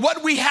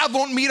what we have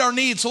won't meet our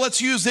needs, so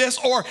let's use this,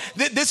 or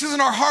this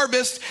isn't our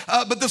harvest,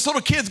 but this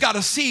little kid's got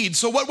a seed.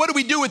 So what do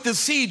we do with this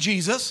seed,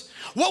 Jesus?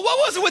 What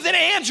was it within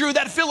Andrew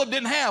that Philip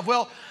didn't have?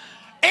 Well,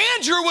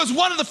 Andrew was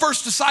one of the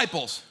first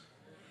disciples.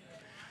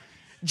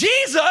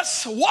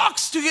 Jesus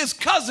walks to his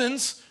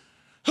cousins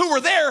who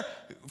were there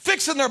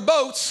fixing their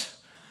boats,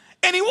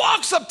 and he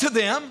walks up to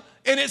them,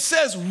 and it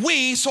says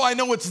we, so I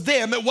know it's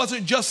them. It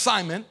wasn't just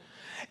Simon.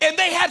 And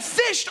they had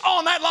fished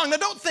all night long. Now,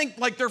 don't think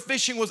like their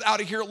fishing was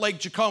out of here at Lake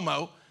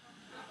Jacomo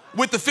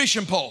with the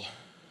fishing pole.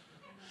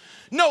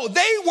 No,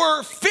 they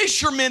were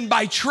fishermen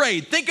by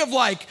trade. Think of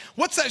like,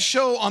 what's that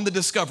show on the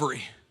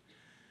Discovery?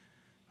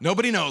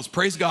 Nobody knows,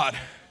 praise God.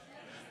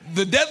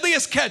 The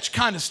Deadliest Catch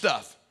kind of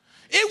stuff.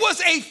 It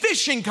was a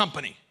fishing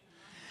company.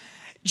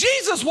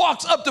 Jesus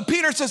walks up to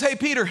Peter and says, hey,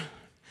 Peter,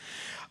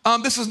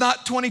 this is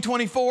not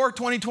 2024,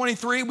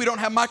 2023. We don't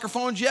have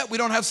microphones yet. We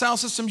don't have sound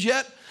systems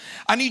yet.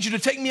 I need you to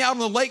take me out on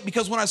the lake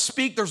because when I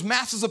speak, there's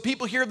masses of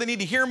people here that need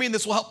to hear me, and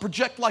this will help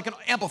project like an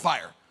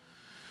amplifier.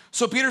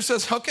 So Peter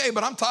says, okay,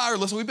 but I'm tired.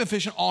 Listen, we've been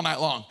fishing all night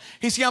long.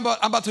 He said, I'm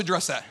about to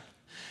address that.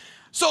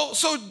 So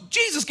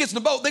Jesus gets in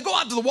the boat. They go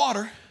out to the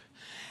water,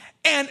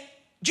 and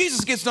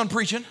Jesus gets done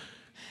preaching.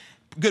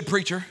 Good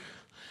preacher.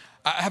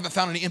 I haven't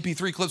found any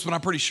MP3 clips, but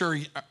I'm pretty sure.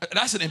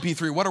 I said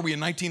MP3. What are we in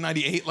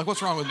 1998? Like,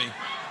 what's wrong with me?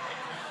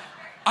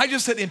 I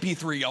just said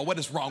MP3, y'all. What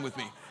is wrong with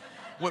me?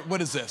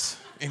 What is this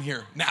in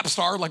here?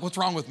 Napstar? Like, what's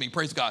wrong with me?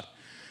 Praise God.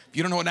 If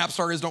you don't know what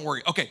Napstar is, don't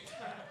worry. Okay.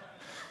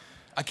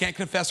 I can't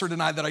confess or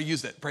deny that I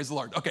used it. Praise the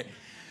Lord. Okay.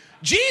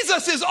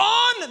 Jesus is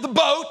on the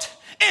boat,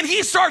 and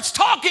he starts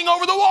talking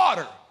over the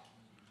water.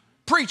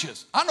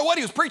 Preaches. I don't know what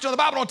he was preaching on. The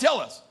Bible don't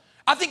tell us.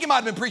 I think he might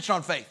have been preaching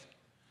on faith.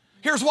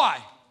 Here's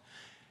why.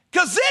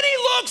 Because then he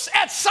looks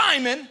at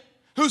Simon,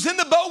 who's in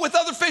the boat with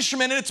other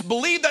fishermen, and it's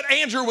believed that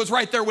Andrew was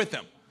right there with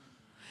him,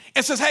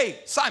 and says, hey,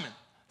 Simon,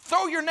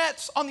 throw your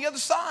nets on the other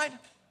side.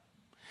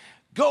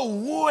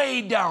 Go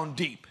way down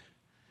deep.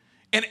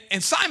 And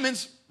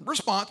Simon's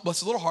response, bless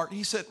his little heart,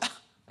 he said,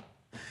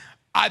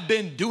 I've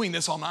been doing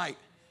this all night.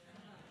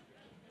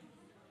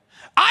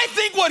 I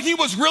think what he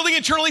was really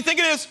internally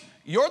thinking is,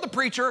 you're the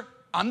preacher,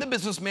 I'm the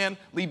businessman,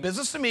 leave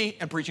business to me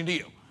and preaching to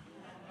you.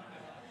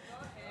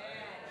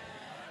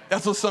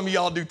 That's what some of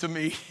y'all do to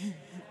me.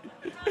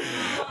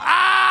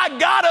 I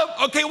got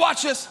him. Okay,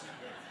 watch this.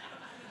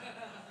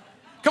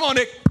 Come on,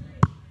 Nick.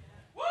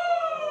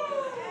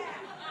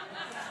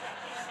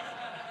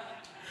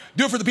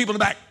 Do it for the people in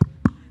the back.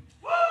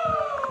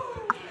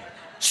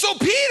 So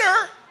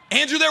Peter,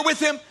 Andrew there with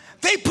him,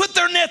 they put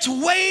their nets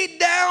way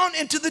down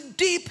into the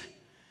deep,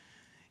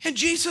 and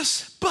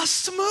Jesus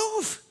busts a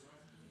move.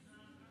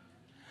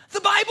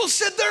 The Bible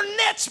said their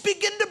nets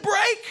begin to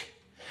break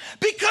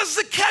because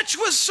the catch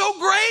was so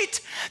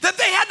great that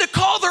they had to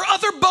call their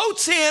other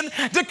boats in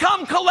to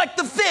come collect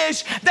the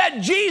fish that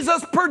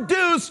Jesus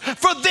produced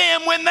for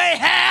them when they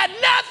had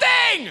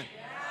nothing. Yeah.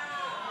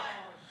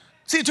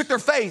 See, it took their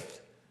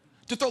faith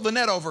to throw the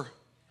net over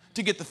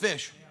to get the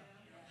fish.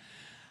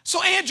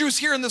 So Andrew's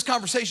hearing this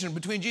conversation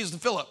between Jesus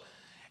and Philip,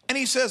 and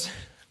he says,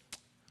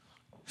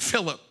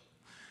 Philip,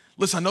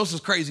 listen, I know this is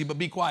crazy, but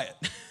be quiet.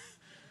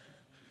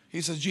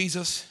 He says,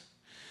 Jesus,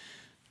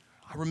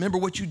 I remember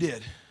what you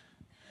did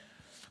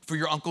for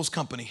your uncle's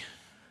company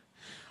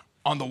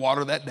on the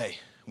water that day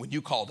when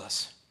you called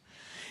us.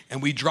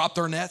 And we dropped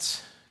our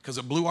nets because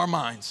it blew our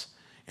minds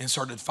and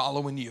started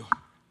following you.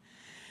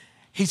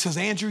 He says,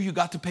 Andrew, you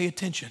got to pay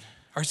attention.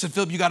 Or he said,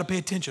 Philip, you got to pay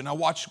attention. Now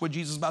watch what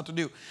Jesus is about to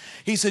do.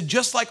 He said,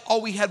 just like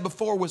all we had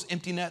before was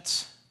empty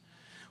nets,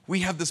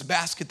 we have this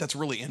basket that's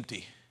really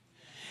empty.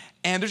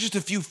 And there's just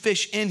a few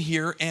fish in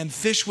here, and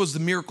fish was the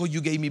miracle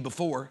you gave me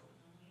before.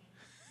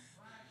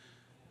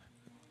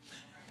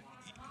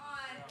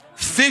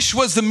 Fish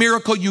was the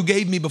miracle you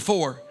gave me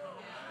before.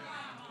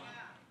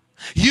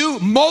 You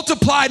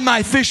multiplied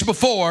my fish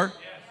before.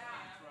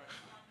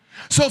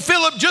 So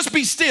Philip, just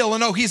be still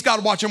and know he's got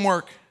to watch him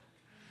work.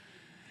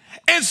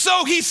 And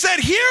so he said,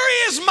 here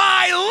is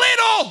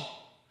my little,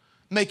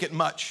 make it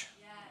much.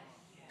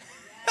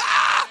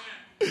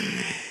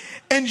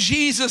 And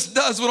Jesus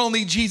does what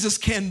only Jesus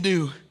can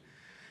do.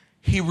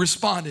 He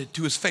responded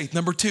to his faith.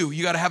 Number two,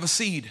 you got to have a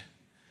seed.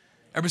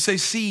 Everybody say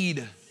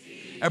seed.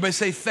 Everybody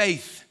say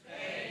faith.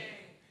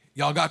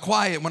 Y'all got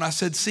quiet when I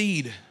said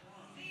seed.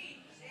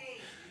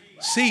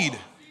 Seed.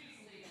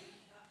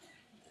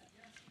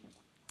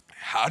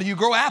 How do you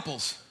grow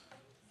apples?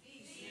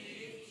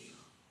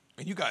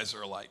 And you guys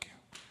are like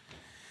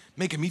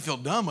making me feel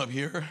dumb up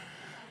here.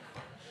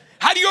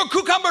 How do you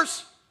grow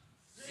cucumbers?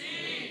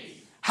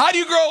 Seeds. How do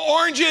you grow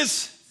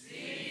oranges?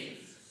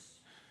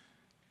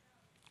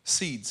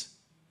 Seeds.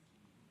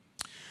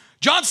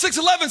 John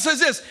 6:11 says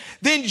this,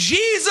 then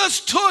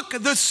Jesus took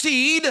the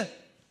seed,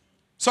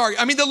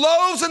 the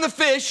loaves and the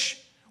fish.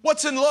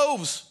 What's in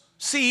loaves?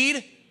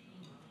 Seed.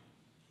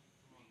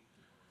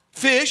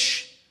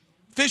 Fish.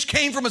 Fish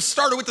came from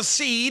started with a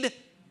seed.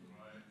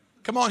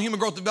 Come on, human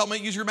growth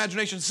development, use your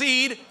imagination.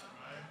 Seed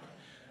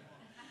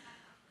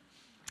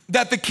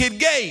that the kid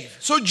gave.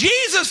 So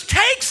Jesus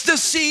takes the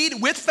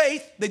seed with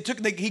faith.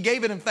 He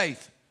gave it in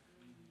faith.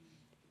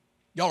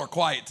 Y'all are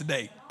quiet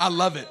today. I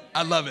love it.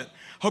 I love it.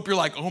 Hope you're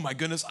like, oh my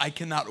goodness, I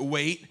cannot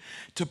wait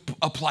to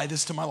apply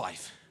this to my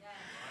life.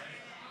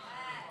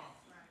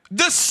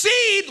 The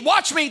seed,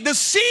 watch me, the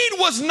seed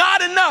was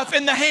not enough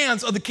in the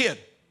hands of the kid.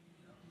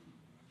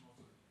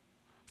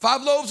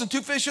 5 loaves and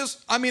 2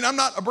 fishes. I mean, I'm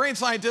not a brain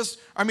scientist.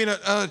 I mean,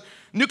 a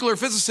nuclear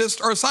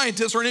physicist or a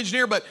scientist or an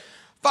engineer, but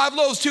 5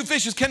 loaves, 2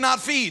 fishes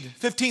cannot feed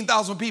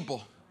 15,000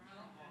 people.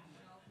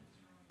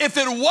 If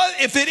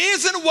it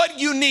isn't what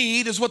you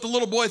need, is what the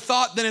little boy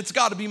thought, then it's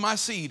got to be my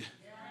seed.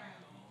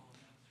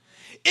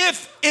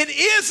 If it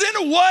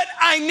isn't what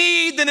I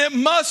need, then it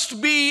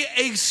must be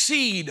a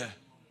seed.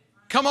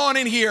 Come on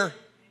in here.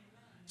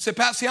 Say,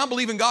 Pat, see, I'm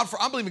believing God for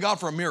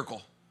a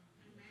miracle.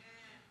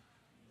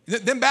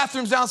 Them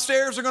bathrooms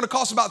downstairs are going to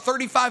cost about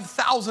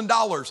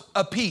 $35,000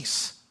 a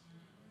piece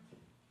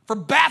for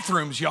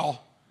bathrooms, y'all.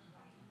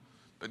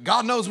 But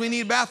God knows we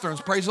need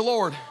bathrooms. Praise the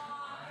Lord.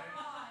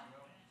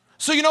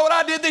 So you know what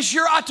I did this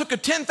year? I took a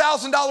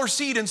 $10,000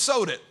 seed and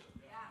sowed it.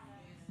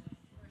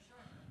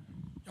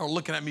 Y'all are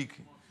looking at me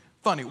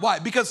funny. Why?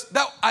 Because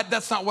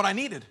that's not what I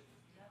needed.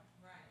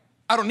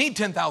 I don't need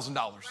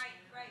 $10,000.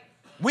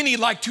 We need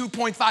like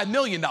 $2.5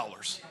 million.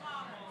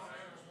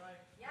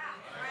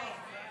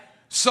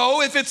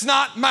 So if it's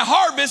not my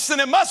harvest,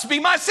 then it must be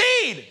my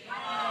seed.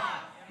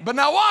 But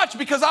now watch,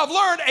 because I've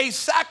learned a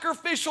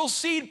sacrificial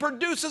seed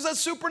produces a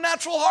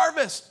supernatural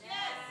harvest.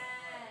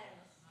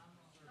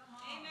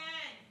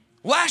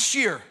 Last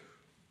year,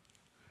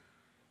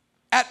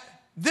 at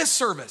this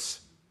service,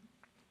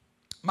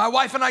 my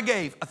wife and I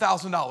gave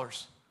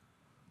 $1,000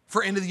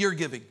 for end of the year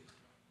giving.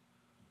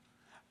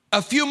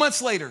 A few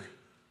months later,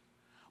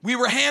 we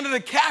were handed a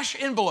cash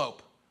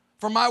envelope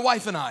from my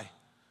wife and I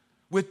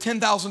with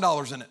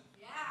 $10,000 in it.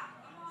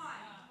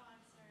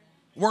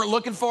 Weren't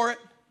looking for it.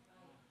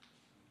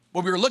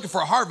 Well, we were looking for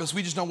a harvest.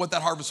 We just know what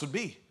that harvest would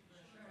be.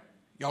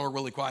 Y'all are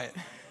really quiet.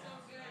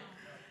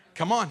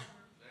 Come on.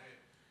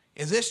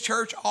 Is this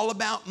church all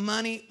about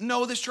money?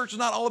 No, this church is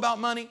not all about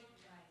money.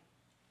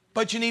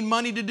 But you need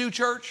money to do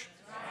church.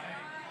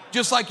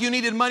 Just like you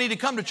needed money to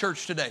come to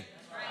church today.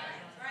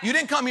 You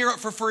didn't come here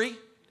for free.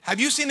 Have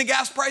you seen the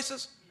gas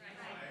prices?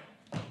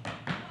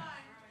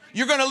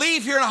 You're going to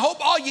leave here, and I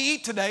hope all you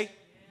eat today,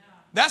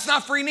 that's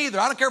not free neither.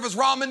 I don't care if it's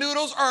ramen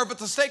noodles or if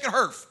it's a steak and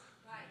herf.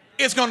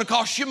 It's going to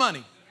cost you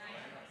money.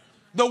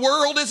 The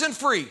world isn't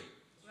free.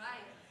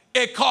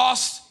 It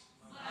costs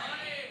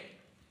money.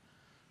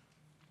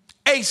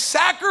 A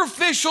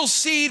sacrificial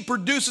seed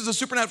produces a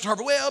supernatural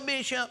harvest. Well,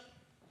 Bishop,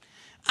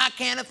 I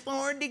can't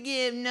afford to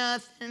give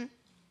nothing.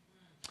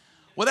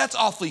 Well, that's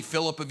awfully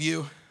Philip of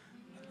you.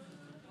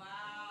 Wow.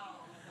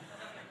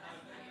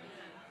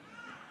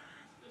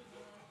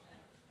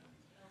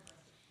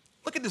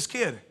 Look at this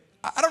kid.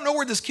 I don't know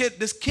where this kid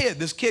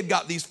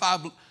got these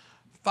 5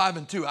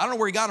 and 2. I don't know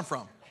where he got them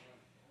from.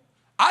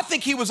 I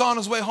think he was on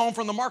his way home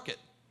from the market.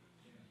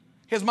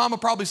 His mama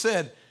probably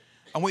said,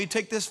 I want you to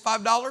take this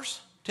 $5,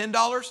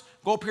 $10,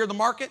 go up here to the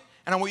market,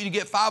 and I want you to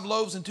get 5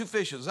 loaves and 2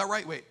 fishes. Is that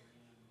right? Wait.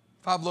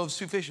 5 loaves,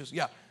 2 fishes.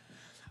 Yeah.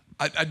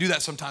 I do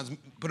that sometimes,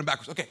 put them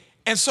backwards. Okay.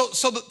 And so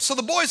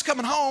the boy's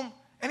coming home,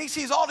 and he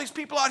sees all these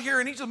people out here,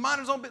 and he's just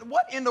minding his own business.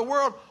 What in the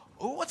world?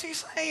 Oh, what's he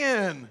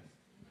saying?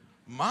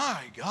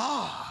 My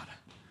God.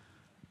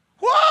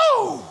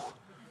 Whoa!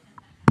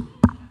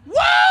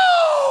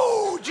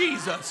 Whoa!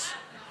 Jesus.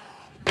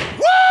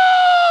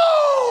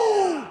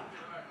 Whoa!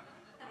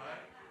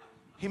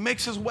 He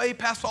makes his way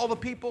past all the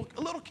people,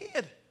 a little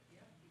kid.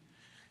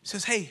 He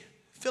says, hey,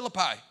 Philip,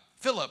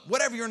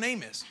 whatever your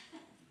name is,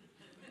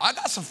 I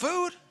got some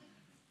food.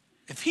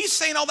 If he's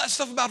saying all that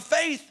stuff about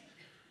faith,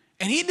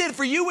 and he did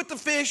for you with the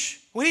fish,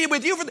 what he did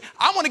with you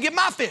I want to give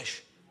my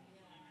fish.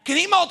 Can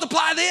he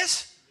multiply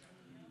this?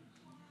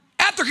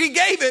 After he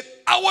gave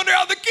it, I wonder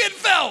how the kid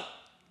felt.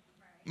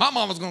 My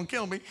mama's going to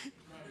kill me.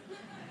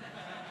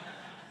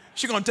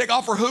 She's going to take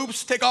off her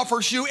hoops, take off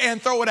her shoe,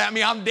 and throw it at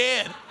me. I'm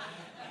dead.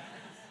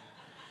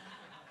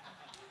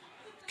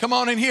 Come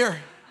on in here.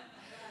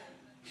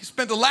 You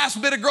spent the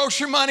last bit of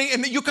grocery money,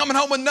 and you coming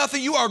home with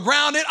nothing. You are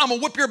grounded. I'm going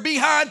to whip your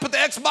behind, put the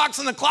Xbox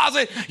in the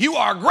closet. You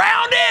are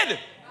grounded.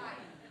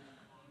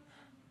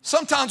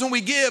 Sometimes when we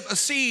give a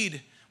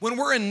seed, when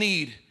we're in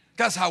need,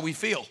 that's how we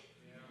feel.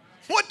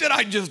 What did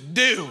I just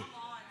do?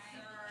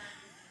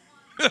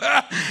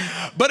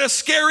 But a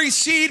scary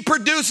seed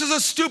produces a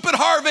stupid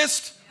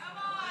harvest.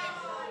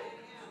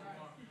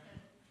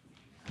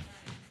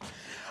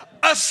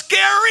 A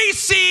scary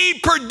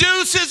seed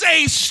produces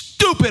a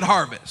stupid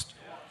harvest.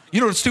 You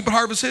know what a stupid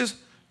harvest is?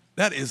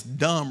 That is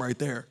dumb right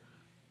there.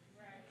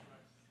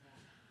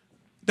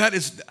 That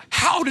is,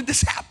 how did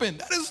this happen?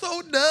 That is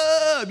so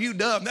dumb. You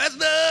dumb. That's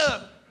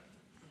dumb.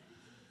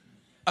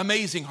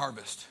 Amazing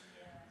harvest.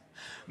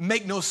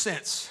 Make no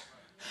sense.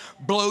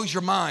 Blows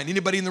your mind.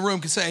 Anybody in the room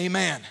can say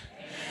amen.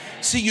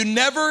 Amen. See, you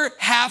never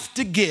have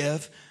to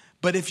give,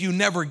 but if you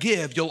never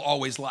give, you'll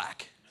always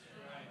lack.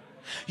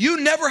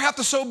 You never have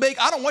to sow big.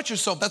 I don't want you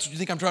to sow if that's what you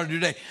think I'm trying to do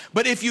today.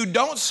 But if you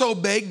don't sow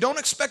big, don't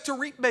expect to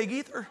reap big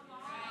either.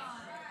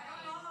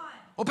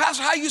 Well,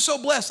 Pastor, how are you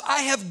so blessed?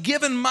 I have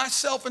given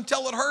myself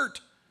until it hurt.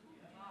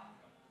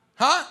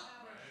 Huh?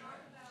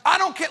 I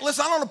don't care.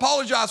 Listen, I don't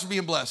apologize for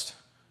being blessed.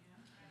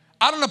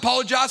 I don't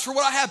apologize for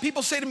what I have.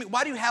 People say to me,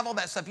 why do you have all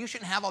that stuff? You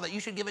shouldn't have all that. You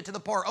should give it to the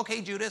poor.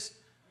 Okay, Judas.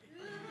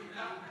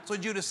 That's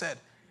what Judas said.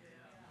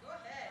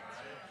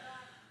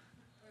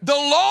 The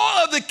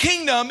law of the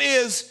kingdom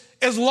is,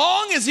 as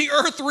long as the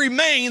earth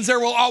remains, there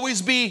will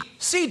always be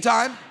seed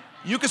time.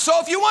 You can sow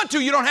if you want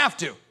to. You don't have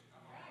to.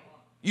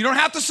 You don't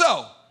have to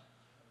sow.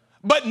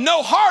 But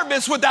no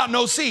harvest without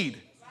no seed.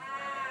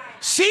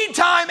 Seed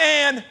time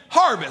and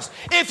harvest.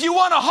 If you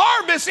want to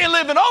harvest and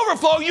live in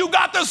overflow, you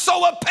got to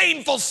sow a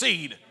painful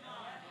seed.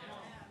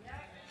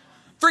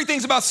 3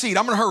 things about seed.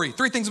 I'm going to hurry.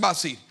 3 things about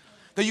seed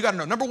that you got to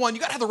know. Number 1,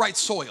 you got to have the right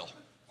soil.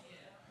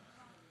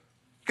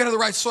 You got to have the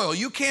right soil.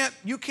 You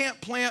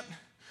can't plant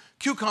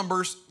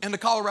cucumbers in the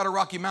Colorado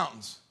Rocky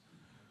Mountains.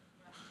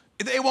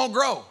 They won't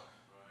grow.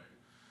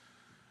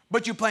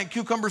 But you plant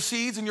cucumber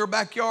seeds in your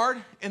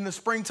backyard in the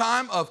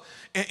springtime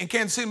in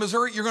Kansas City,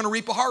 Missouri, you're going to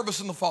reap a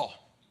harvest in the fall.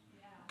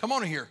 Come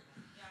on in here.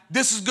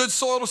 This is good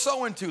soil to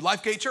sow into,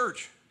 Lifegate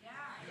Church.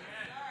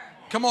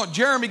 Come on,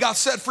 Jeremy got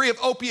set free of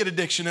opiate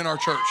addiction in our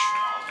church.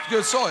 It's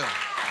good soil.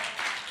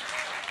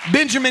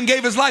 Benjamin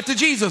gave his life to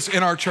Jesus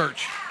in our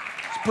church.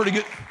 It's pretty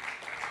good.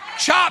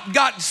 Chop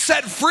got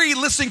set free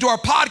listening to our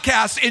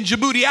podcast in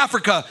Djibouti,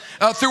 Africa,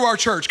 through our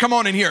church. Come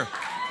on in here.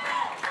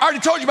 I already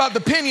told you about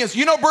the Pinions.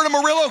 You know Berta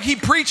Murillo? He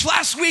preached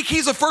last week.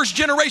 He's a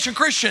first-generation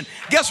Christian.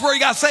 Guess where he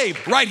got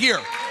saved? Right here,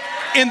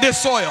 in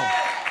this soil.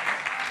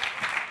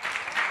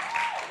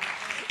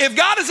 If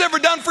God has ever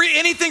done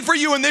anything for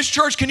you in this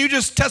church, can you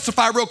just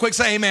testify real quick?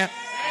 Say amen.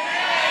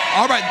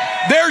 All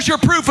right, there's your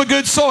proof of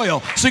good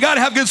soil. So you got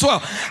to have good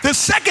soil. The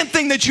second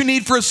thing that you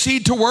need for a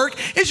seed to work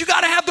is you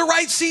got to have the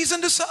right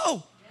season to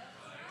sow.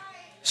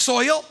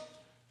 Soil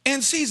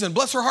and season.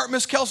 Bless her heart,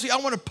 Miss Kelsey. I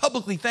want to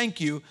publicly thank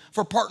you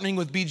for partnering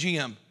with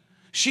BGM.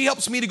 She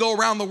helps me to go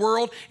around the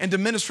world and to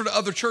minister to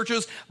other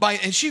churches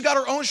and she's got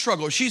her own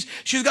struggle. She's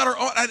got her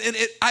own, and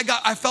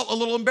I felt a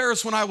little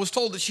embarrassed when I was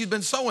told that she's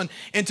been sowing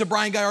into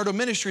Brian Gallardo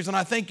Ministries, and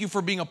I thank you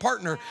for being a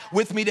partner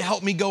with me to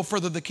help me go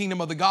further the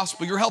kingdom of the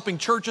gospel. You're helping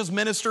churches,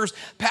 ministers,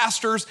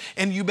 pastors,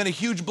 and you've been a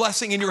huge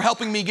blessing, and you're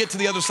helping me get to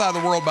the other side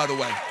of the world, by the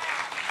way.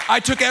 I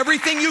took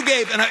everything you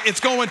gave, and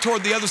it's going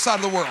toward the other side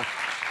of the world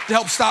to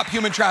help stop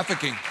human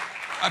trafficking.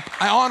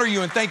 I honor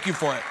you and thank you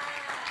for it.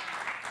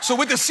 So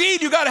with the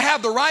seed, you got to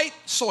have the right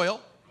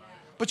soil,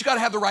 but you got to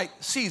have the right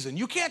season.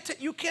 You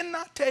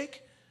cannot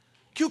take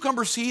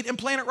cucumber seed and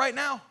plant it right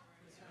now.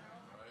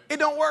 It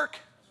don't work.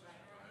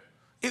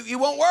 It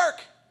won't work.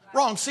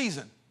 Wrong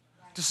season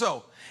to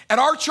sow. At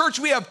our church,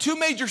 we have 2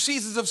 major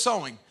seasons of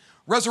sowing: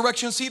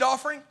 resurrection seed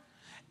offering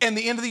and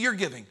the end of the year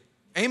giving.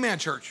 Amen,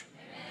 church.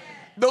 Amen.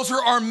 Those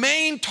are our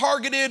main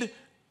targeted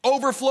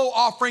overflow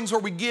offerings,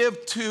 where we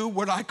give to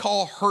what I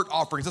call hurt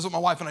offerings. That's what my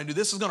wife and I do.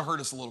 This is going to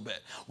hurt us a little bit.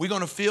 We're going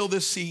to feel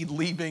this seed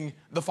leaving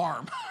the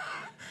farm.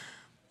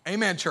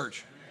 Amen,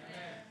 church.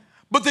 Amen.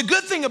 But the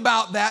good thing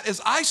about that is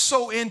I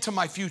sow into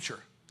my future.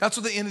 That's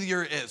what the end of the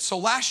year is. So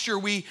last year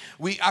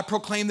I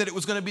proclaimed that it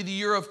was going to be the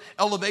year of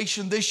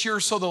elevation. This year,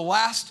 so the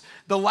last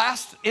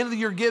end of the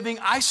year giving,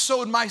 I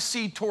sowed my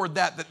seed toward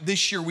that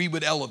this year we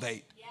would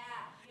elevate. Yeah.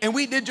 And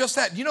we did just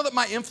that. You know that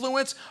my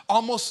influence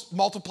almost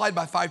multiplied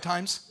by 5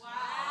 times?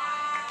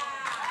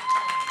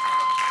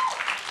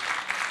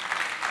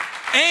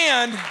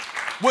 And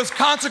was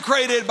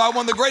consecrated by one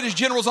of the greatest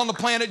generals on the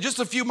planet just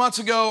a few months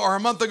ago, or a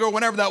month ago,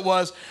 whenever that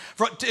was,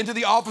 into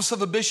the office of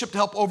a bishop to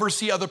help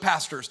oversee other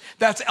pastors.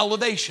 That's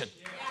elevation.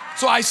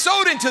 So I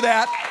sowed into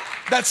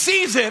that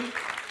season,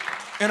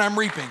 and I'm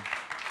reaping.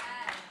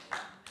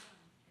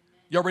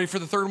 Y'all ready for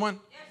the third one?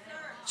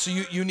 So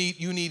you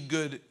need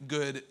good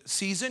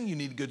season, you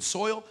need good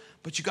soil,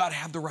 but you got to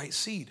have the right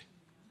seed.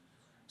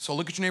 So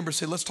look at your neighbor and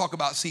say, let's talk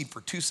about seed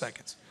for 2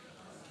 seconds.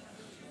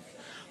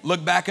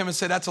 Look back at him and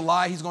say, that's a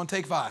lie. He's going to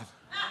take 5.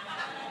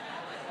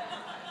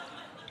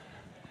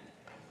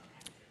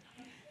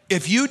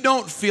 If you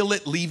don't feel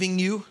it leaving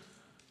you,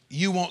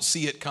 you won't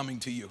see it coming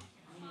to you.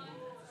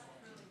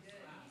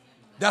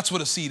 That's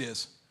what a seed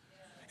is.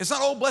 It's not,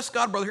 oh, bless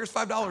God, brother, here's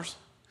 $5.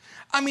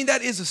 I mean,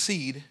 that is a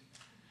seed,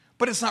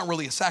 but it's not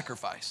really a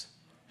sacrifice.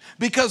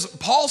 Because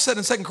Paul said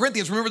in 2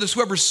 Corinthians, remember this,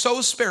 whoever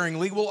sows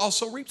sparingly will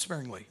also reap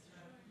sparingly.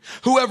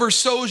 Whoever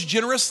sows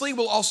generously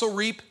will also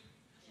reap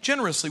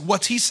generously.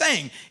 What's he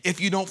saying? If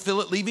you don't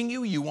feel it leaving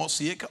you, you won't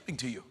see it coming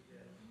to you.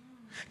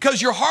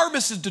 Because your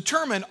harvest is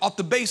determined off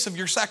the base of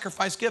your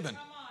sacrifice given.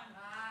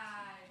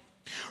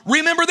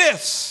 Remember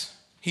this,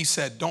 he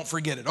said. Don't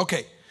forget it.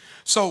 Okay,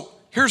 so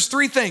here's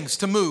 3 things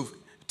to move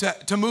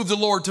the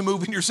Lord to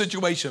move in your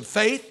situation.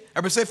 Faith.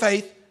 Everybody say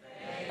faith.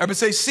 Everybody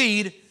say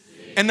seed.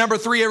 And number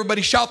 3,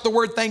 everybody shout the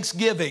word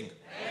thanksgiving.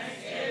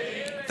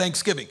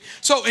 Thanksgiving.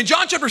 So in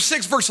John chapter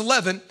 6, verse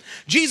 11,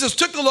 Jesus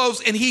took the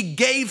loaves and he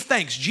gave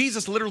thanks.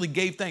 Jesus literally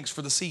gave thanks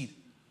for the seed.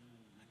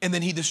 And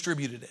then he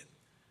distributed it.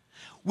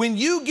 When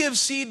you give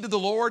seed to the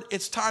Lord,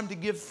 it's time to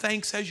give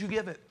thanks as you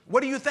give it.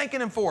 What are you thanking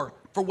him for?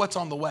 For what's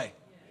on the way.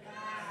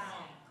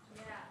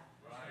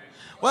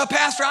 Well,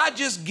 Pastor, I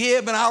just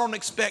give and I don't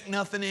expect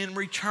nothing in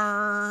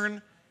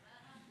return.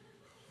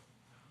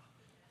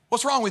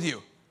 What's wrong with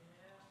you?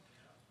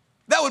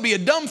 That would be a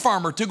dumb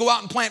farmer to go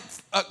out and plant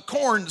a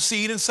corn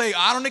seed and say,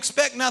 I don't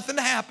expect nothing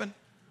to happen.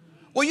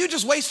 Well, you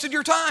just wasted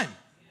your time.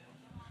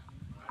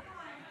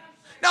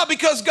 Now,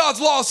 because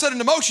God's law is set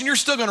into motion, you're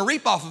still going to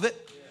reap off of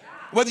it.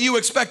 whether you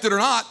expect it or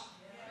not,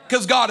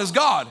 because God is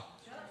God.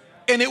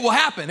 And it will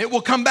happen. It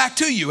will come back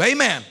to you.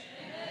 Amen.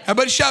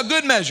 Everybody shout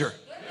good measure.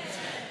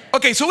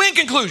 Okay, so in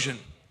conclusion,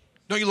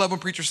 don't you love when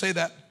preachers say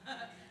that?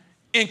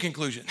 In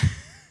conclusion,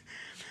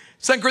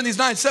 2 Corinthians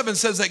 9:7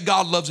 says that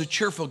God loves a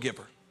cheerful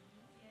giver.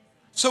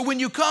 So when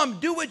you come,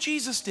 do what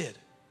Jesus did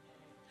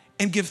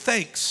and give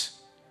thanks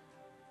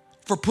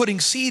for putting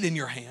seed in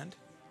your hand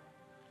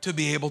to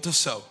be able to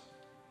sow.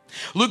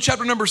 Luke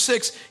chapter number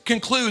 6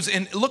 concludes,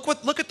 and look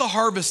at the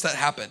harvest that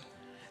happened.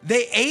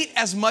 They ate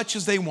as much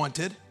as they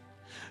wanted.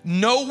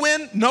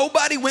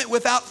 Nobody went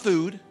without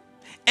food.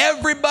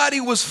 Everybody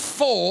was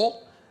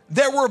full.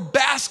 There were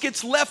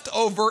baskets left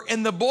over,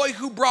 and the boy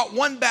who brought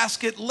one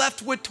basket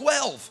left with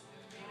 12.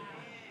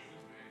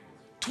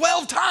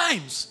 12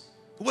 times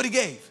what he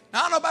gave. Now,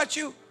 I don't know about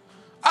you.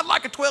 I'd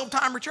like a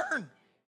 12-time return.